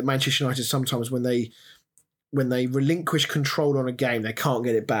in the way that Manchester United sometimes when they relinquish control on a game, they can't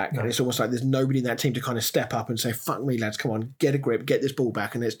get it back, and it's almost like there's nobody in that team to kind of step up and say, "Fuck me, lads, come on, get a grip, get this ball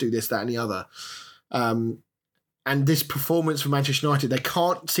back, and let's do this, that, and the other." And this performance for Manchester United, they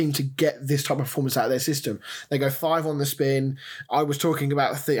can't seem to get this type of performance out of their system. They go 5 on the spin. I was talking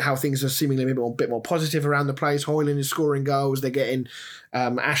about how things are seemingly a bit more positive around the place. Højlund is scoring goals. They're getting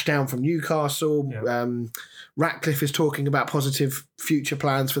Ashdown from Newcastle. Yeah. Ratcliffe is talking about positive future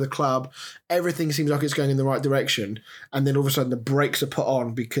plans for the club. Everything seems like it's going in the right direction. And then all of a sudden the brakes are put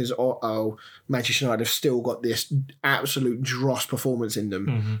on because, Manchester United have still got this absolute dross performance in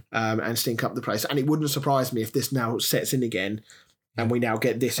them and stink up the place. And it wouldn't surprise me if this now sets in again and we now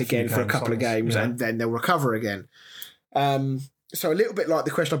get this again for a couple of games and then they'll recover again. So a little bit like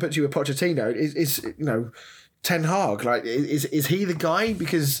the question I put to you with Pochettino is Ten Hag, like, is he the guy?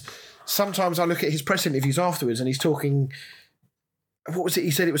 Because sometimes I look at his press interviews afterwards and he's talking. What was it?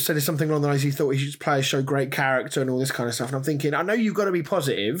 He said it was something along the lines. He thought his players show great character and all this kind of stuff. And I'm thinking, I know you've got to be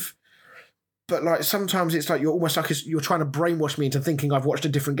positive, but like sometimes it's like you're almost like you're trying to brainwash me into thinking I've watched a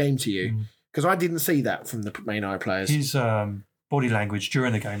different game to you because I didn't see that from the main eye players. His body language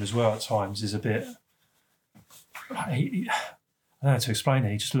during the game as well at times is a bit. I don't know how to explain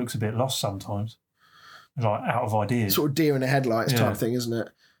it. He just looks a bit lost sometimes. Like out of ideas. Sort of deer in the headlights type thing, isn't it?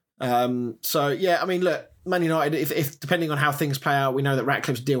 Look, Man United, if depending on how things play out, we know that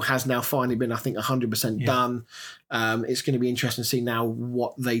Ratcliffe's deal has now finally been, I think, 100% done. It's going to be interesting to see now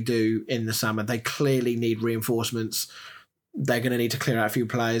what they do in the summer. They clearly need reinforcements. They're going to need to clear out a few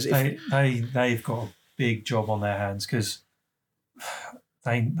players. They've got a big job on their hands because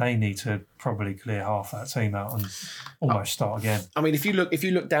they need to probably clear half that team out and almost start again. I mean, if you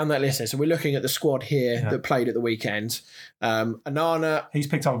look down that list, so we're looking at the squad here that played at the weekend. Anana, he's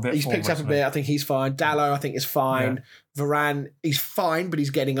picked up a bit. I think he's fine. Dallo, I think is fine. Yeah. Varane, he's fine, but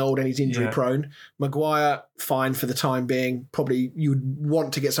he's getting old and he's injury prone. Maguire, fine for the time being. Probably you'd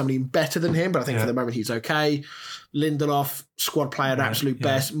want to get somebody better than him, but I think for the moment he's okay. Lindelof, squad player at absolute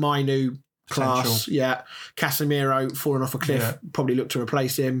best. Mainu, class, Casemiro falling off a cliff, probably look to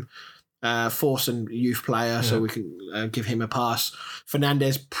replace him. Forson, youth player, so we can give him a pass.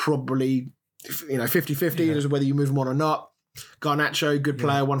 Fernandes, probably 50-50 as to whether you move him on or not. Garnacho, good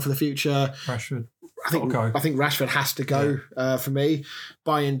player, one for the future. Rashford, I think Rashford has to go for me.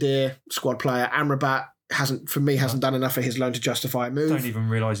 Bayern Deer, squad player. Amrabat hasn't done enough for his loan to justify a move. Don't even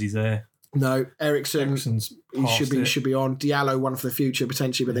realise he's there. No, Eriksen's he should be on. Diallo, one for the future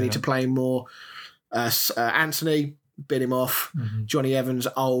potentially, but they need to play him more. Anthony, bin him off. Johnny Evans,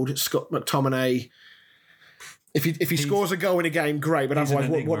 old. Scott McTominay. If he scores a goal in a game, great. But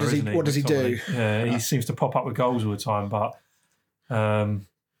otherwise, what does he do? Yeah, he seems to pop up with goals all the time. But I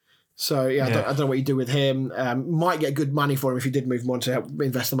don't know what you do with him. Might get good money for him if you did move him on to help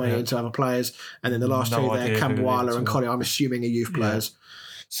invest the money into other players. And then the last two there, Cambuala and Collier, I'm assuming are youth players.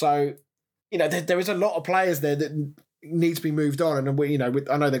 So there is a lot of players there that need to be moved on. And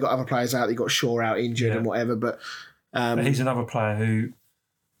I know they've got other players out. They've got Shaw out injured and whatever. But he's another player who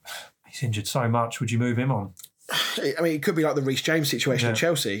he's injured so much. Would you move him on? I mean, it could be like the Reece James situation at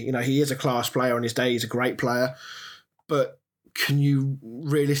Chelsea. He is a class player on his day. He's a great player. But can you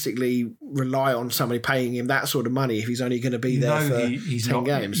realistically rely on somebody paying him that sort of money if he's only going to be there for 10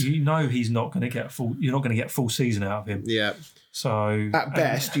 games? He's not going to get you're not going to get full season out of him. Yeah. So at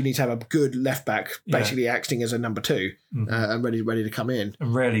best, you need to have a good left back, basically acting as a number 2 and ready to come in.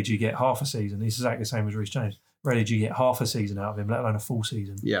 And rarely do you get half a season. He's exactly the same as Reece James. Rarely do you get half a season out of him, let alone a full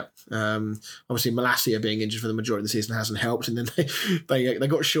season. Yeah. Obviously, Malacia being injured for the majority of the season hasn't helped. And then they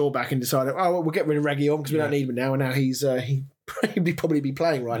got Shaw back and decided, we'll get rid of Reguilon because we don't need him now. And now he's he'd probably be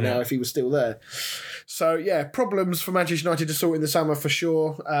playing right now if he was still there. So, yeah, problems for Manchester United to sort in the summer for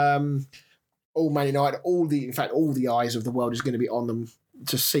sure. All Man United, all the eyes of the world is going to be on them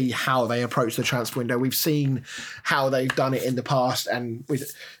to see how they approach the transfer window. We've seen how they've done it in the past and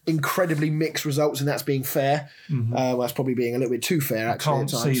with incredibly mixed results, and that's being fair. That's probably being a little bit too fair, actually. I can't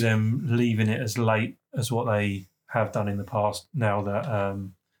see them leaving it as late as what they have done in the past now that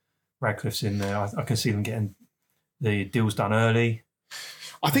Radcliffe's in there. I can see them getting the deals done early.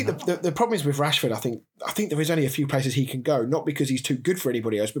 I think the problem is with Rashford. I think there is only a few places he can go, not because he's too good for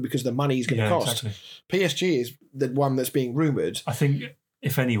anybody else, but because the money he's going to cost. Exactly. PSG is the one that's being rumoured. I think,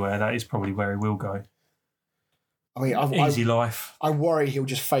 if anywhere, that is probably where he will go. I mean, easy life. I worry he'll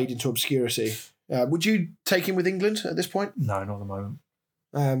just fade into obscurity. Would you take him with England at this point? No, not at the moment.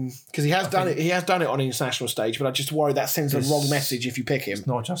 Because he has done it. He has done it on an international stage, but I just worry that sends the wrong message if you pick him. It's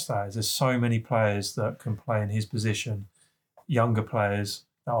not just that. There's so many players that can play in his position, younger players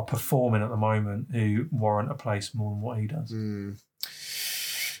that are performing at the moment who warrant a place more than what he does.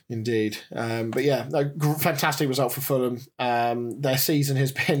 Indeed. But yeah, fantastic result for Fulham. Their season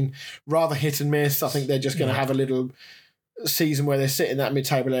has been rather hit and miss. I think they're just going to have a little season where they sit in that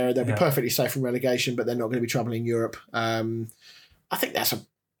mid-table area. They'll be perfectly safe from relegation, but they're not going to be troubling Europe. I think that's a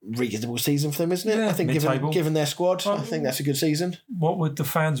reasonable season for them, isn't it? Yeah, I think given their squad, I think that's a good season. What would the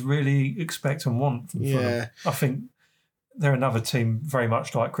fans really expect and want from Fulham? I think they're another team very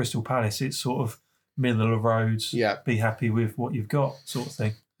much like Crystal Palace. It's sort of middle of roads, be happy with what you've got sort of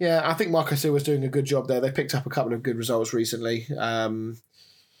thing. Yeah, I think Marco Silva's doing a good job there. They picked up a couple of good results recently.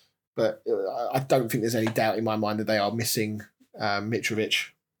 But I don't think there's any doubt in my mind that they are missing Mitrovic.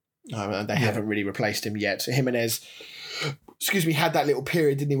 And they haven't really replaced him yet. So Jimenez, had that little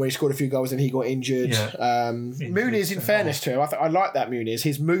period, didn't he, where he scored a few goals and he got injured. Muniz, in fairness to him, I like that Muniz.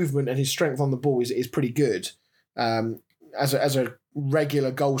 His movement and his strength on the ball is pretty good. As a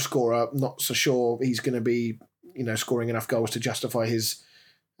regular goal scorer, I'm not so sure he's going to be, scoring enough goals to justify his,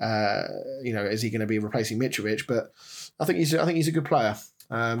 is he going to be replacing Mitrovic? But I think he's a good player.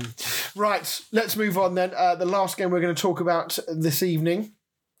 Right, let's move on then. The last game we're going to talk about this evening,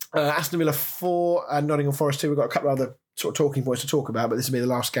 Aston Villa 4 and Nottingham Forest 2. We've got a couple of other sort of talking points to talk about, but this will be the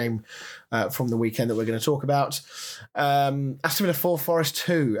last game from the weekend that we're going to talk about. Aston Villa 4, Forest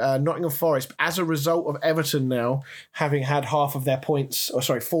 2. Nottingham Forest, as a result of Everton now having had 4 of their points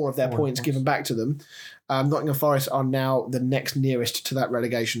given back to them, Nottingham Forest are now the next nearest to that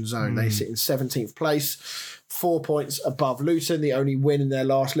relegation zone. They sit in 17th place, 4 points above Luton, the only win in their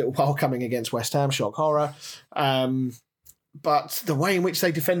last little while coming against West Ham, shock horror. But the way in which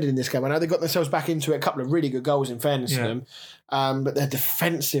they defended in this game, I know they got themselves back into it, a couple of really good goals in fairness to them, but their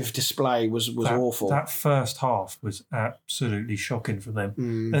defensive display was awful. That first half was absolutely shocking for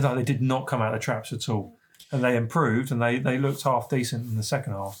them. They did not come out of the traps at all. And they improved and they looked half decent in the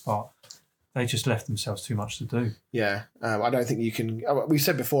second half, but they just left themselves too much to do. Yeah, I don't think you can... We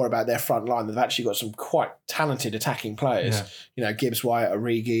said before about their front line, they've actually got some quite talented attacking players. Yeah. Gibbs White,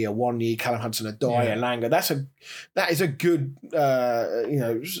 Origi, Awoniyi, Callum Hudson-Odoi, Elanga. That is a good,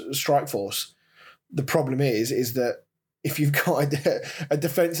 strike force. The problem is that if you've got a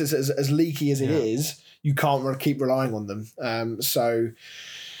defence as leaky as it is, you can't keep relying on them. So...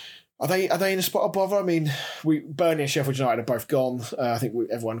 Are they in a spot of bother? I mean, Burnley and Sheffield United are both gone. I think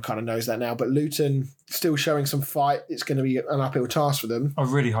everyone kind of knows that now. But Luton still showing some fight. It's going to be an uphill task for them. I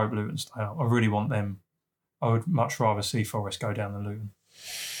really hope Luton stay up. I really want them. I would much rather see Forest go down than Luton.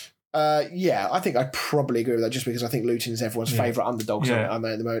 I think I'd probably agree with that just because I think Luton is everyone's favourite underdogs at the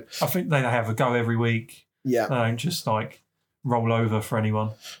moment. I think they have a go every week. Yeah. They don't just roll over for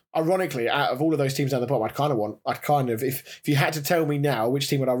anyone. Ironically, out of all of those teams down the bottom, if you had to tell me now which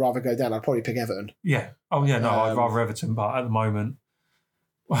team would I rather go down, I'd probably pick Everton. Yeah. Oh, yeah, no, I'd rather Everton, but at the moment,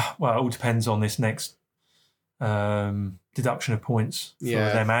 well, it all depends on this next deduction of points for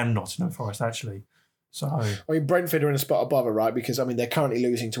them and Nottingham Forest, actually. So, I mean, Brentford are in a spot of bother, right? Because, I mean, they're currently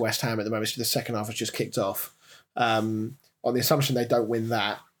losing to West Ham at the moment, so the second half has just kicked off. On the assumption they don't win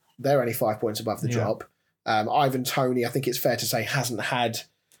that, they're only 5 points above the drop. Ivan Toney, I think it's fair to say, hasn't had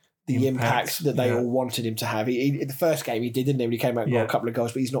the impact that they all wanted him to have. In the first game, he didn't he? When he came out and got a couple of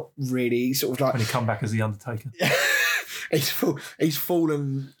goals, but he's not really sort of when he come back as the Undertaker. He's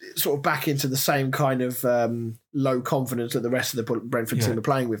fallen sort of back into the same kind of low confidence that the rest of the Brentford team are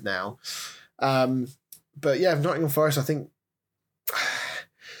playing with now. But yeah, Nottingham Forest, I think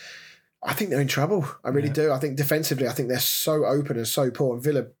they're in trouble. I really do. I think defensively, they're so open and so poor. And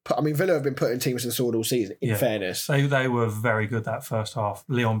Villa have been putting teams to the sword all season, in fairness. They were very good that first half.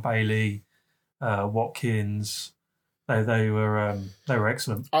 Leon Bailey, Watkins, They were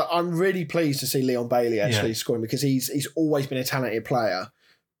excellent. I'm really pleased to see Leon Bailey actually scoring, because he's always been a talented player,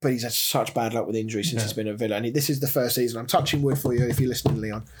 but he's had such bad luck with injuries since he's been at Villa. And this is the first season. I'm touching wood for you if you're listening,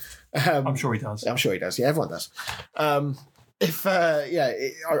 Leon. I'm sure he does. I'm sure he does. Yeah, everyone does. I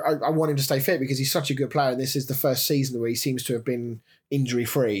want him to stay fit because he's such a good player. And this is the first season where he seems to have been injury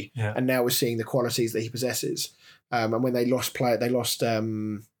free. Yeah. And now we're seeing the qualities that he possesses. And when they lost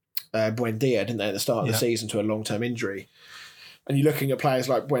Buendia, didn't they, at the start of the season to a long-term injury. And you're looking at players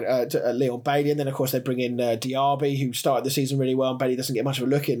like Leon Bailey, and then, of course, they bring in Diaby, who started the season really well, and Bailey doesn't get much of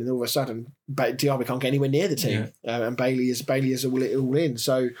a look in, and all of a sudden, Diaby can't get anywhere near the team, and Bailey is all in.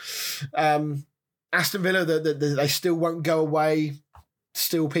 So, Aston Villa, they still won't go away.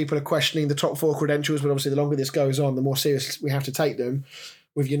 Still, people are questioning the top four credentials, but obviously, the longer this goes on, the more serious we have to take them.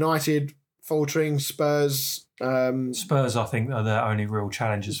 With United faltering, Spurs, I think, are their only real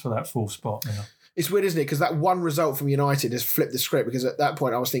challenges for that fourth spot now. It's weird, isn't it? Because that one result from United has flipped the script, because at that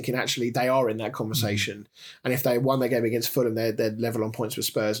point I was thinking actually they are in that conversation. And if they won their game against Fulham, they're level on points with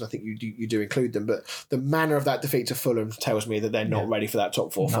Spurs, and I think you do include them. But the manner of that defeat to Fulham tells me that they're not ready for that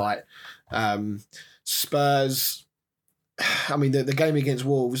top four fight. Spurs, I mean, the game against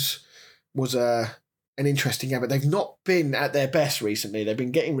Wolves was an interesting game, but they've not been at their best recently. They've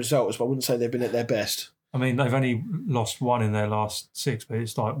been getting results, but I wouldn't say they've been at their best. I mean, they've only lost one in their last 6, but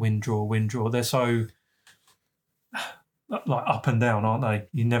it's like win, draw, win, draw. They're so like up and down, aren't they?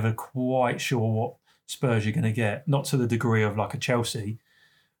 You're never quite sure what Spurs you're going to get. Not to the degree of like a Chelsea,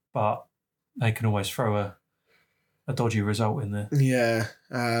 but they can always throw a dodgy result in there. Yeah.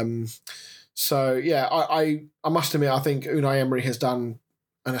 I must admit, I think Unai Emery has done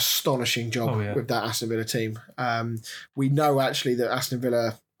an astonishing job with that Aston Villa team. We know actually that Aston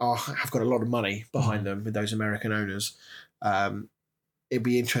Villa have got a lot of money behind them with those American owners. It'd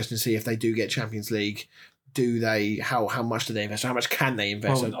be interesting to see if they do get Champions League. How much do they invest? How much can they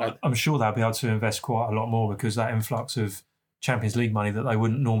invest? Well, I'm sure they'll be able to invest quite a lot more, because that influx of Champions League money that they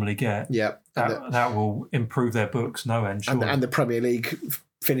wouldn't normally get, that will improve their books no end. Surely. And the Premier League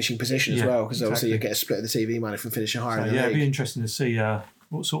finishing position as well, because obviously you get a split of the TV money from finishing higher in the league. It'd be interesting to see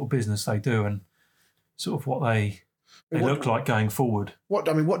what sort of business they do and sort of what they look like going forward. What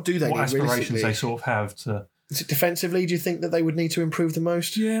do they what need? What aspirations they sort of have to. Is it defensively? Do you think that they would need to improve the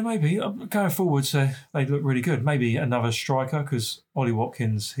most? Yeah, maybe going forward, so they look really good. Maybe another striker, because Ollie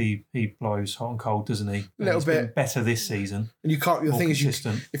Watkins he blows hot and cold, doesn't he? A little bit been better this season. And you can't. The thing is,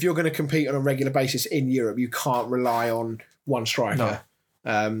 if you're going to compete on a regular basis in Europe, you can't rely on one striker.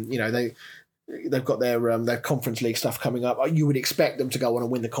 No. They've got their Conference League stuff coming up. You would expect them to go on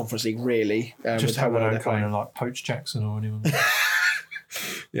and win the Conference League, really. Just have their own kind of like Poach Jackson or anyone.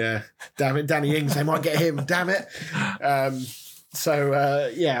 Yeah, damn it, Danny Ings. They might get him. Damn it. I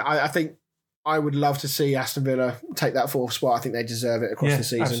think I would love to see Aston Villa take that fourth spot. I think they deserve it across the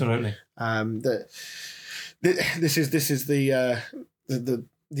season. Absolutely. This is the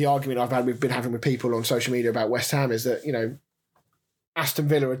argument we've been having with people on social media about West Ham, is that Aston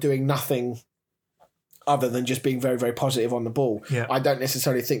Villa are doing nothing other than just being very, very positive on the ball. Yeah. I don't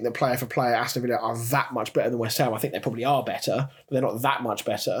necessarily think that player for player Aston Villa are that much better than West Ham. I think they probably are better, but they're not that much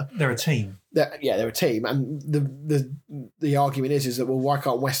better. They're a team. They're a team. And the argument is that, well, why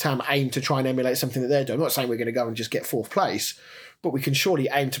can't West Ham aim to try and emulate something that they're doing? I'm not saying we're going to go and just get fourth place, but we can surely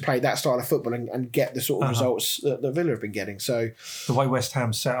aim to play that style of football and get the sort of results that Villa have been getting. So the way West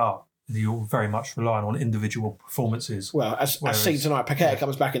Ham's set up, you're very much relying on individual performances. Well, as seen tonight, Paqueta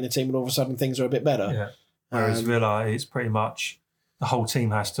comes back in the team and all of a sudden things are a bit better. Yeah. Whereas Villa, it's pretty much the whole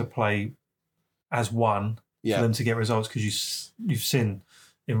team has to play as one for them to get results, because you've seen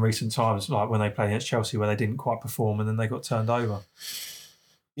in recent times, like when they played against Chelsea, where they didn't quite perform and then they got turned over.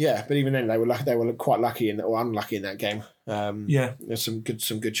 Yeah, but even then they were quite lucky or unlucky in that game. There's some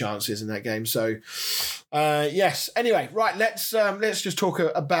good chances in that game. So yes. Anyway, right. Let's just talk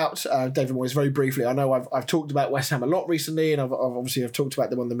about David Moyes very briefly. I know I've talked about West Ham a lot recently, and I've obviously talked about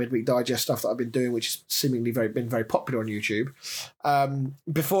them on the midweek digest stuff that I've been doing, which has seemingly been very popular on YouTube.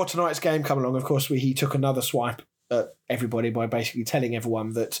 Before tonight's game come along, of course, he took another swipe at everybody by basically telling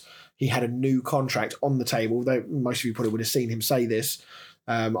everyone that he had a new contract on the table. Though most of you probably would have seen him say this.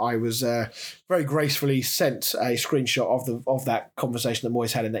 I was very gracefully sent a screenshot of that conversation that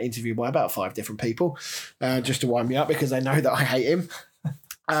Moyes had in that interview by about 5 different people, just to wind me up, because they know that I hate him.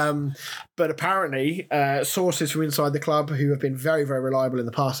 But apparently, sources from inside the club who have been very, very reliable in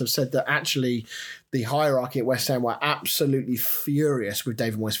the past have said that actually the hierarchy at West Ham were absolutely furious with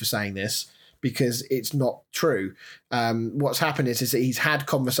David Moyes for saying this, because it's not true. What's happened is that he's had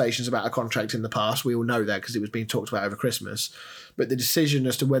conversations about a contract in the past. We all know that because it was being talked about over Christmas. But the decision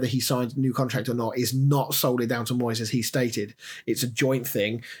as to whether he signs a new contract or not is not solely down to Moyes, as he stated. It's a joint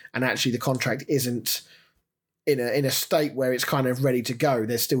thing, and actually the contract isn't in a state where it's kind of ready to go.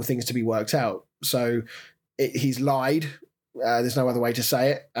 There's still things to be worked out. So he's lied. There's no other way to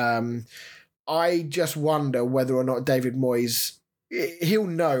say it. I just wonder whether or not David Moyes, he'll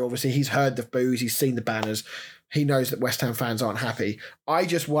know, obviously, he's heard the boos, he's seen the banners, he knows that West Ham fans aren't happy. I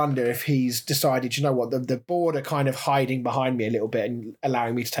just wonder if he's decided, you know what, the board are kind of hiding behind me a little bit and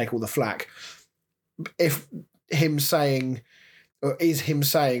allowing me to take all the flack. If him saying, or is him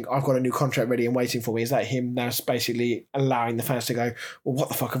saying, I've got a new contract ready and waiting for me, is that him now basically allowing the fans to go, well, what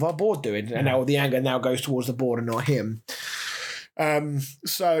the fuck have our board doing? And now the anger now goes towards the board and not him.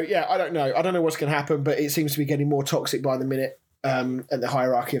 So yeah, I don't know. I don't know what's going to happen, but it seems to be getting more toxic by the minute at the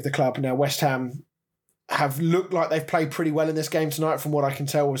hierarchy of the club. Now, West Ham have looked like they've played pretty well in this game tonight, from what I can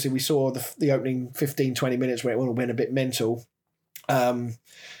tell. Obviously, we saw the opening 15, 20 minutes where it would have been a bit mental. And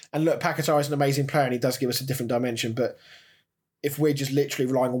look, Paquetá is an amazing player and he does give us a different dimension, but if we're just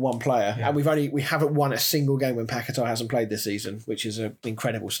literally relying on one player, and we haven't won a single game when Paquetá hasn't played this season, which is an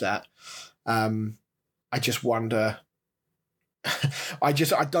incredible stat. I just wonder. I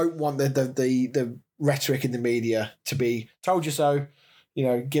don't want the rhetoric in the media to be told you so. You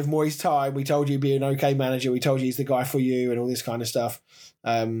know, give Moyes time. We told you he'd be an okay manager. We told you he's the guy for you, and all this kind of stuff.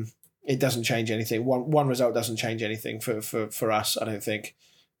 It doesn't change anything. One result doesn't change anything for us, I don't think.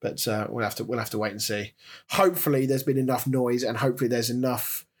 But we'll have to wait and see. Hopefully, there's been enough noise, and hopefully, there's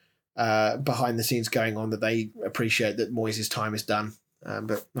enough behind the scenes going on that they appreciate that Moyes' time is done.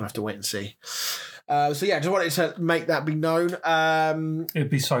 But we'll have to wait and see. So yeah, just wanted to make that be known. It'd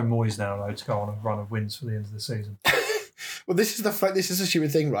be so Moyes now, though, to go on a run of wins for the end of the season. Well, this is a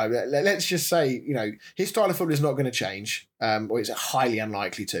stupid thing, right? Let's just say, you know, his style of football is not going to change, or it's highly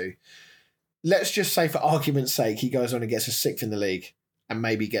unlikely to. Let's just say, for argument's sake, he goes on and gets a sixth in the league, and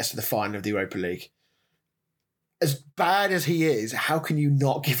maybe gets to the final of the Europa League. As bad as he is, how can you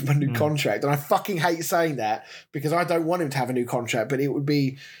not give him a new contract? And I fucking hate saying that because I don't want him to have a new contract, but it would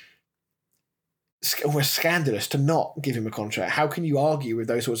be almost scandalous to not give him a contract. How can you argue with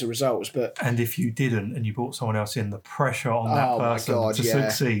those sorts of results? And if you didn't and you brought someone else in, the pressure on that person to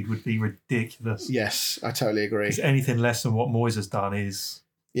succeed would be ridiculous. Yes, I totally agree. Because anything less than what Moyes has done is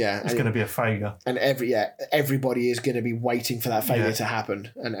going to be a failure. And everybody is going to be waiting for that failure to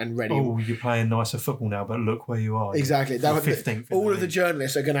happen and ready. Oh, you're playing nicer football now, but look where you are. Exactly. You're 15th all of the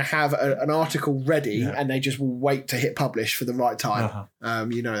journalists are going to have an article ready and they just will wait to hit publish for the right time.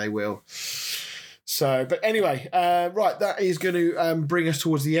 You know they will. So, but anyway, right, that is going to bring us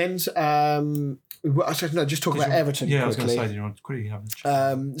towards the end. Just talk about Everton quickly. I was going to say, do you want to quickly have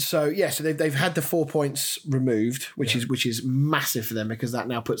so they've had the 4 points removed, which is massive for them because that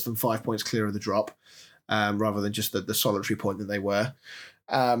now puts them 5 points clear of the drop, rather than just the solitary point that they were.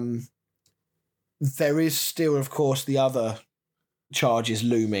 There is still, of course, the other charges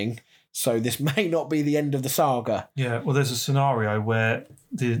looming. So this may not be the end of the saga. Yeah, well, there's a scenario where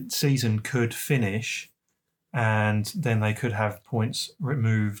the season could finish and then they could have points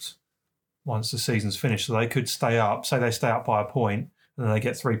removed once the season's finished. So they could stay up. Say they stay up by a point and then they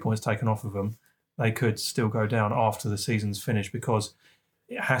get 3 points taken off of them. They could still go down after the season's finished because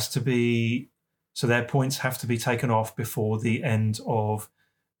it has to be... So their points have to be taken off before the end of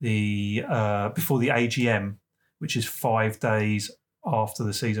before the AGM, which is 5 days after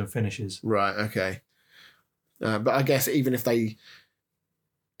the season finishes. Right, okay. But I guess even if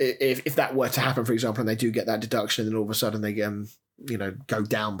that were to happen, for example, and they do get that deduction and then all of a sudden they go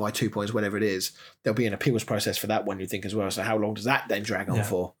down by 2 points, whatever it is, there'll be an appeals process for that one, you think, as well. So how long does that then drag on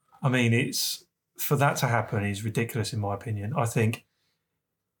for? I mean, for that to happen is ridiculous in my opinion. I think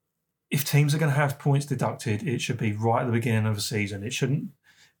if teams are going to have points deducted, it should be right at the beginning of the season. It shouldn't,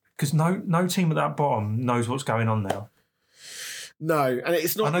 because no team at that bottom knows what's going on now. No, and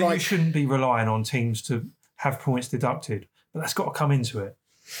it's not. I know you shouldn't be relying on teams to have points deducted, but that's got to come into it.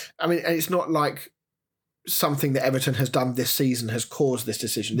 I mean, and it's not like something that Everton has done this season has caused this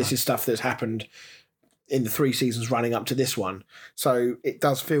decision. No. This is stuff that's happened in the 3 seasons running up to this one. So it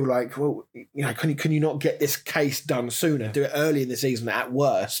does feel like, well, can you not get this case done sooner? Yeah. Do it early in the season at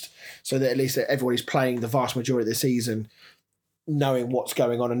worst, so that at least everybody's playing the vast majority of the season knowing what's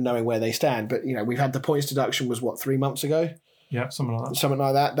going on and knowing where they stand. But, we've had the points deduction was, 3 months ago? Yeah, something like that. Something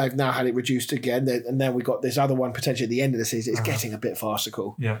like that. They've now had it reduced again. And then we've got this other one potentially at the end of the season. It's getting a bit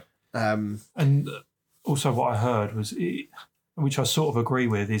farcical. Yeah. And also what I heard was, which I sort of agree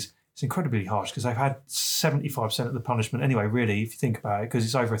with, is it's incredibly harsh because they've had 75% of the punishment anyway, really, if you think about it, because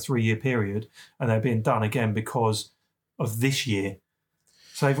it's over a 3-year period and they're being done again because of this year.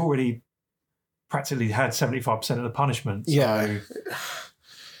 So they've already practically had 75% of the punishment. So Yeah.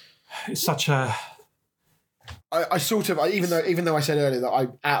 it's such a... I sort of, even though I said earlier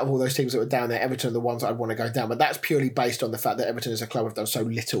that out of all those teams that were down there, Everton are the ones I'd want to go down, but that's purely based on the fact that Everton as a club have done so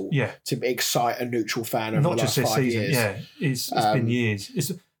little to excite a neutral fan over Not the last just this 5 season, years. yeah. It's been years.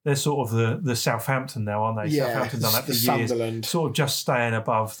 They're sort of the Southampton now, aren't they? Yeah, Southampton done that for years. Sunderland. Sort of just staying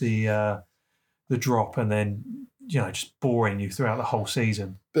above the drop and then, just boring you throughout the whole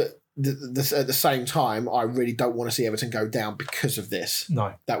season. But at the same time, I really don't want to see Everton go down because of this.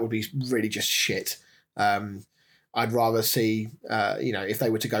 No. That would be really just shit. I'd rather see, if they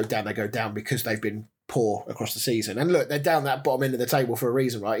were to go down, they go down because they've been poor across the season. And look, they're down that bottom end of the table for a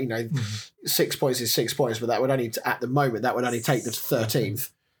reason, right? 6 points is 6 points, but that would only, at the moment, that would only take them to 13th.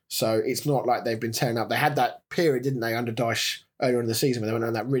 So it's not like they've been tearing up. They had that period, didn't they, under Dyche earlier in the season when they went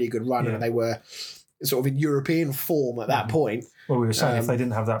on that really good run and they were sort of in European form at that point. Well, we were saying if they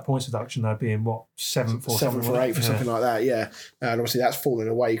didn't have that points deduction, they'd be in, 7th or 8th or something like that, yeah. And obviously that's fallen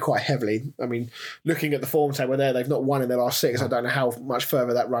away quite heavily. I mean, looking at the form table there, they've not won in their last 6. I don't know how much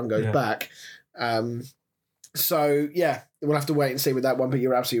further that run goes back. So, yeah, we'll have to wait and see with that one, but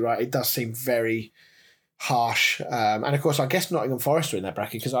you're absolutely right. It does seem very harsh. And, of course, I guess Nottingham Forest are in that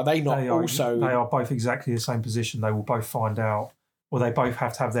bracket because are they not also... They are both exactly the same position. They will both find out, or they both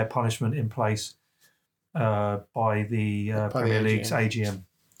have to have their punishment in place by the Premier League's AGM.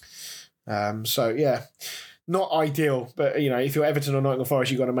 So, yeah, not ideal. But, if you're Everton or Nottingham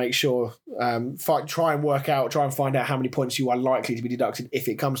Forest, you've got to make sure, try and find out how many points you are likely to be deducted if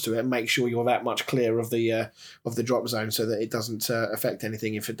it comes to it, and make sure you're that much clear of the drop zone so that it doesn't affect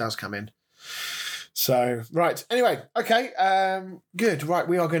anything if it does come in. So, right. Anyway, okay. Good. Right,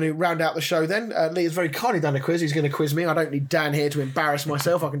 we are going to round out the show then. Lee has very kindly done a quiz. He's going to quiz me. I don't need Dan here to embarrass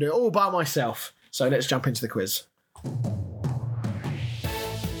myself. I can do it all by myself. So let's jump into the quiz.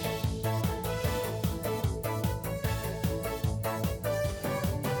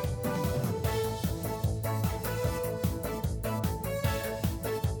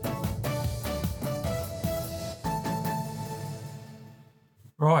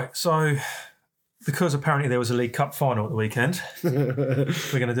 Right, so because apparently there was a League Cup final at the weekend, we're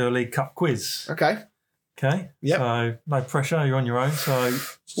going to do a League Cup quiz. Okay. Yep. So no pressure, you're on your own, so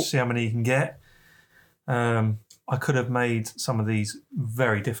see how many you can get. I could have made some of these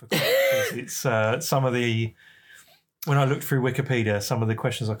very difficult. It's some of the... When I looked through Wikipedia, some of the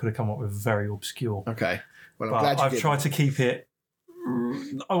questions I could have come up with very obscure. Okay. Well, I'm glad I've tried to keep it,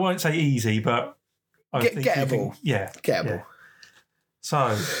 I won't say easy, but... Gettable. Gettable. Yeah.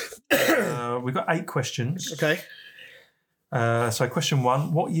 So, we've got 8 questions. Okay. So, question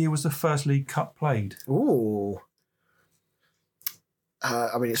 1, what year was the first League Cup played? Ooh.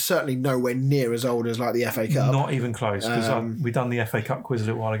 I mean, it's certainly nowhere near as old as like the FA Cup. Not even close, because we done the FA Cup quiz a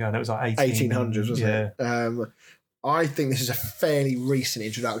little while ago, and it was like 1800s, wasn't it? I think this is a fairly recent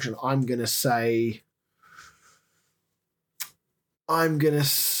introduction. I'm going to say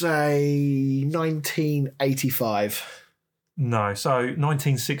 1985. No, so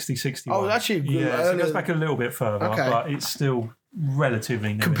 1960-61. Oh, actually, yeah, so it goes back a little bit further, but it's still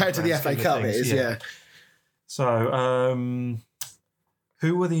relatively new. Compared to the FA Cup, it is, yeah. So,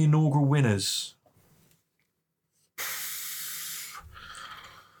 who were the inaugural winners?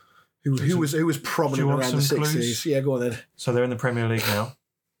 Who was prominent around the 60s? Clues? Yeah, go on then. So they're in the Premier League now.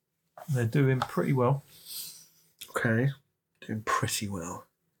 They're doing pretty well. Okay, doing pretty well.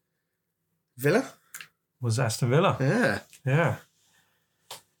 Villa? Was Aston Villa. Yeah.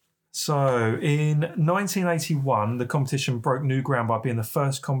 So, in 1981, the competition broke new ground by being the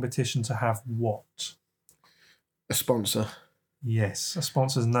first competition to have what? A sponsor. Yes, a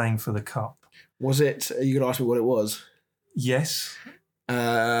sponsor's name for the cup. Was it? Are you going to ask me what it was? Yes.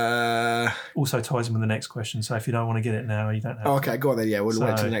 Also ties in with the next question, so if you don't want to get it now, you don't have to. Okay, go on then. Yeah, we'll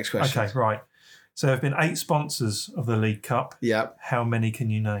wait to the next question. Okay, right. So, there have been 8 sponsors of the League Cup. Yep. How many can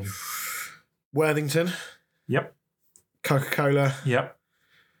you name? Worthington. Yep. Coca-Cola. Yep.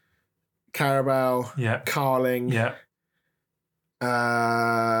 Carabao. Yep. Carling. Yep. What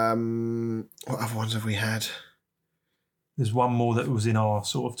other ones have we had? There's one more that was in our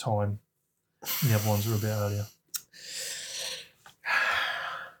sort of time. The other ones were a bit earlier.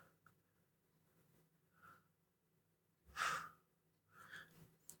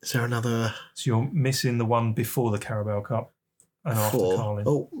 Is there another? So you're missing the one before the Carabao Cup and after Carling.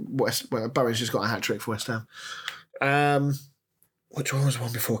 Oh, Bowen's just got a hat trick for West Ham. Which one was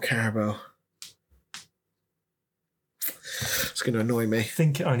one before Carabao? It's going to annoy me. I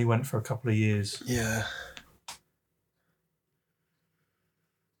think it only went for a couple of years. Yeah.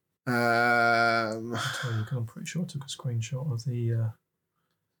 I'm pretty sure I took a screenshot of the.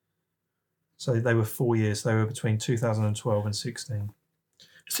 So they were 4 years. They were between 2012 and 16.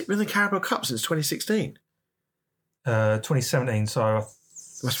 Has it been the Carabao Cup since 2016? 2017. So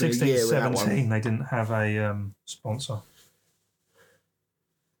Must be a 16, year with that 17, they didn't have a sponsor.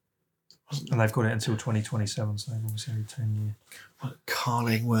 And they've got it until 2027, so they've obviously only 10 years. What,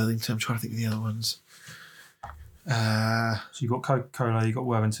 Carling, Worthington, I'm trying to think of the other ones. So you've got Coca-Cola, you've got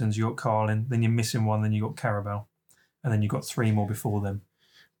Worthingtons, you've got Carling, then you're missing one, then you've got Carabao, and then you've got 3 more before them.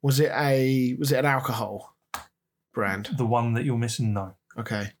 Was it an alcohol brand? The one that you're missing, no.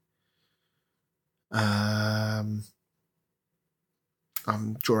 Okay. I'm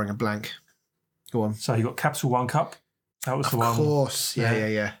drawing a blank. Go on. So you got Capital One Cup. That was the one. Of course.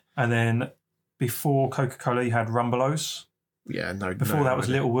 Yeah. And then before Coca-Cola, you had Rumbelows. Yeah, no. Before that was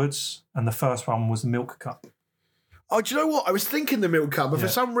Littlewoods, and the first one was the Milk Cup. Oh, do you know what? I was thinking the Milk Cup, but for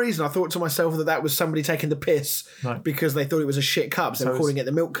some reason I thought to myself that was somebody taking the piss because they thought it was a shit cup, so they were calling it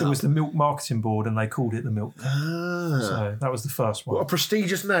the Milk Cup. It was the Milk Marketing Board, and they called it the Milk Cup. Ah. So that was the first one. What a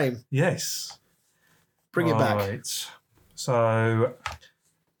prestigious name. Yes. Bring it back. Right. So,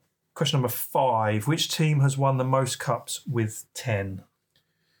 question number 5. Which team has won the most cups with 10?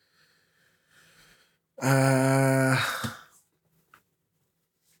 Man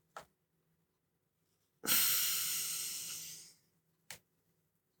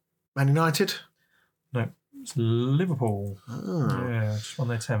United? No, it's Liverpool. Oh. Yeah, just won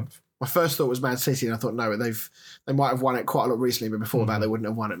their 10th. My first thought was Man City, and I thought, no, they might have won it quite a lot recently, but before that they wouldn't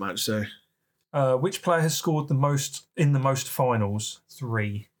have won it much. So, which player has scored the most in the most finals?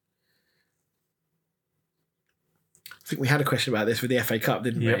 3. I think we had a question about this with the FA Cup,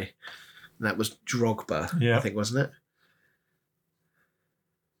 didn't Yep. we? And that was Drogba, Yeah. I think, wasn't it?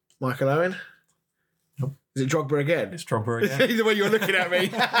 Michael Owen? Nope. Is it Drogba again? It's Drogba again. The way you're looking at me.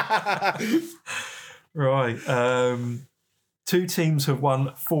 Right. 2 teams have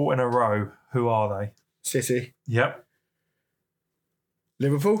won 4 in a row. Who are they? City. Yep.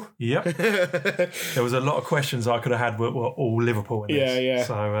 Liverpool? Yep. There was a lot of questions I could have had were all Liverpool in this. Yeah.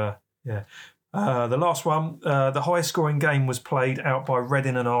 So, yeah. The last one, the highest scoring game was played out by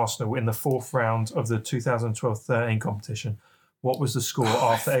Reading and Arsenal in the 4th round of the 2012-13 competition. What was the score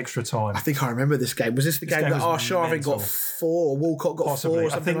after extra time? I think I remember this game. Was this the game that Arshavin got 4 or Walcott got 4 or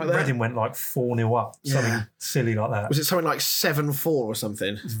something I think like that? Reading went like 4-0 up. Something silly like that. Was it something like 7-4 or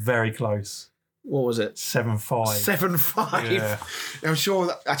something? It was very close. What was it? 7-5. 7-5. Yeah. I'm sure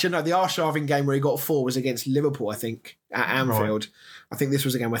that, actually, no, the Arshavin game where he got 4 was against Liverpool, I think, at Anfield. Right. I think this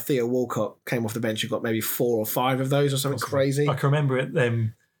was a game where Theo Walcott came off the bench and got maybe 4 or 5 of those or something crazy. I can remember it,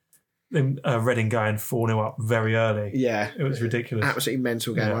 them Reading going 4-0 up very early. Yeah. It was ridiculous. Absolutely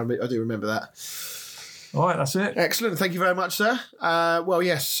mental game. Yeah. I do remember that. All right, that's it. Excellent. Thank you very much, sir. Well,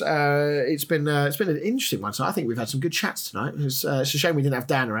 yes, it's been an interesting one. So I think we've had some good chats tonight. It's a shame we didn't have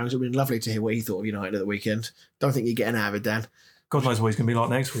Dan around. It would have been lovely to hear what he thought of United at the weekend. Don't think you're getting out of it, Dan. God knows what he's going to be like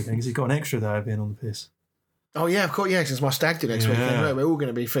next weekend because he's got an extra day of being on the piss. Oh, yeah, of course, yeah, because it's my stag do next weekend. Right? We're all going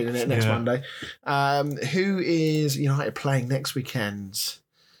to be feeling it next Monday. Who is United playing next weekend?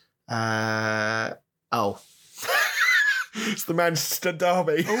 It's the Manchester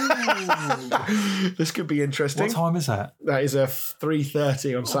derby. This could be interesting. What time is that? That is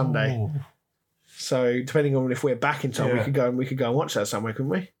 3:30 on Sunday. So depending on if we're back in time, we could go and watch that somewhere, couldn't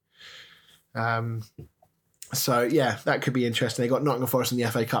we? So yeah, that could be interesting. They got Nottingham Forest in the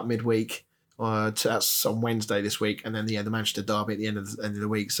FA Cup midweek. That's on Wednesday this week, and then the Manchester derby at the end of the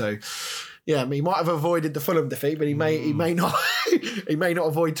week. So, yeah, he might have avoided the Fulham defeat, but he may not he may not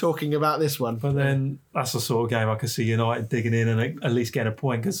avoid talking about this one. But then that's the sort of game I can see United digging in and at least getting a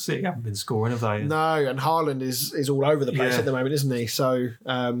point because City haven't been scoring, have they? No, and Haaland is all over the place at the moment, isn't he? So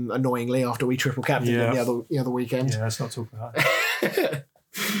annoyingly, after we triple captained him the other weekend. Yeah, let's not talk about it.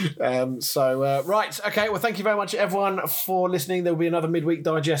 Right, okay, well, thank you very much everyone for listening. There will be another midweek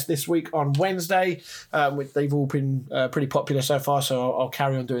digest this week on Wednesday. They've all been pretty popular so far, so I'll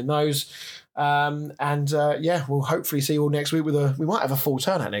carry on doing those. We'll hopefully see you all next week. We might have a full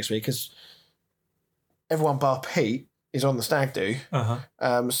turnout next week because everyone bar Pete is on the stag do.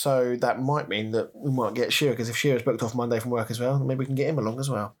 So that might mean that we might get Shearer, because if Shearer's booked off Monday from work as well, maybe we can get him along as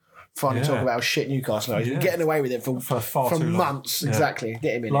well. Finally talk about how shit Newcastle are. He's been getting away with it for far too long. Months. Exactly.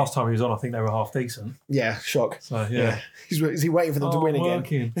 Get him in. Last time he was on, I think they were half decent. Yeah, shock. So, yeah. Is he waiting for them to win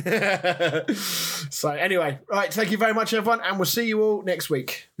again? So, anyway, right, thank you very much, everyone, and we'll see you all next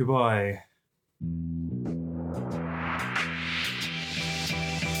week. Goodbye.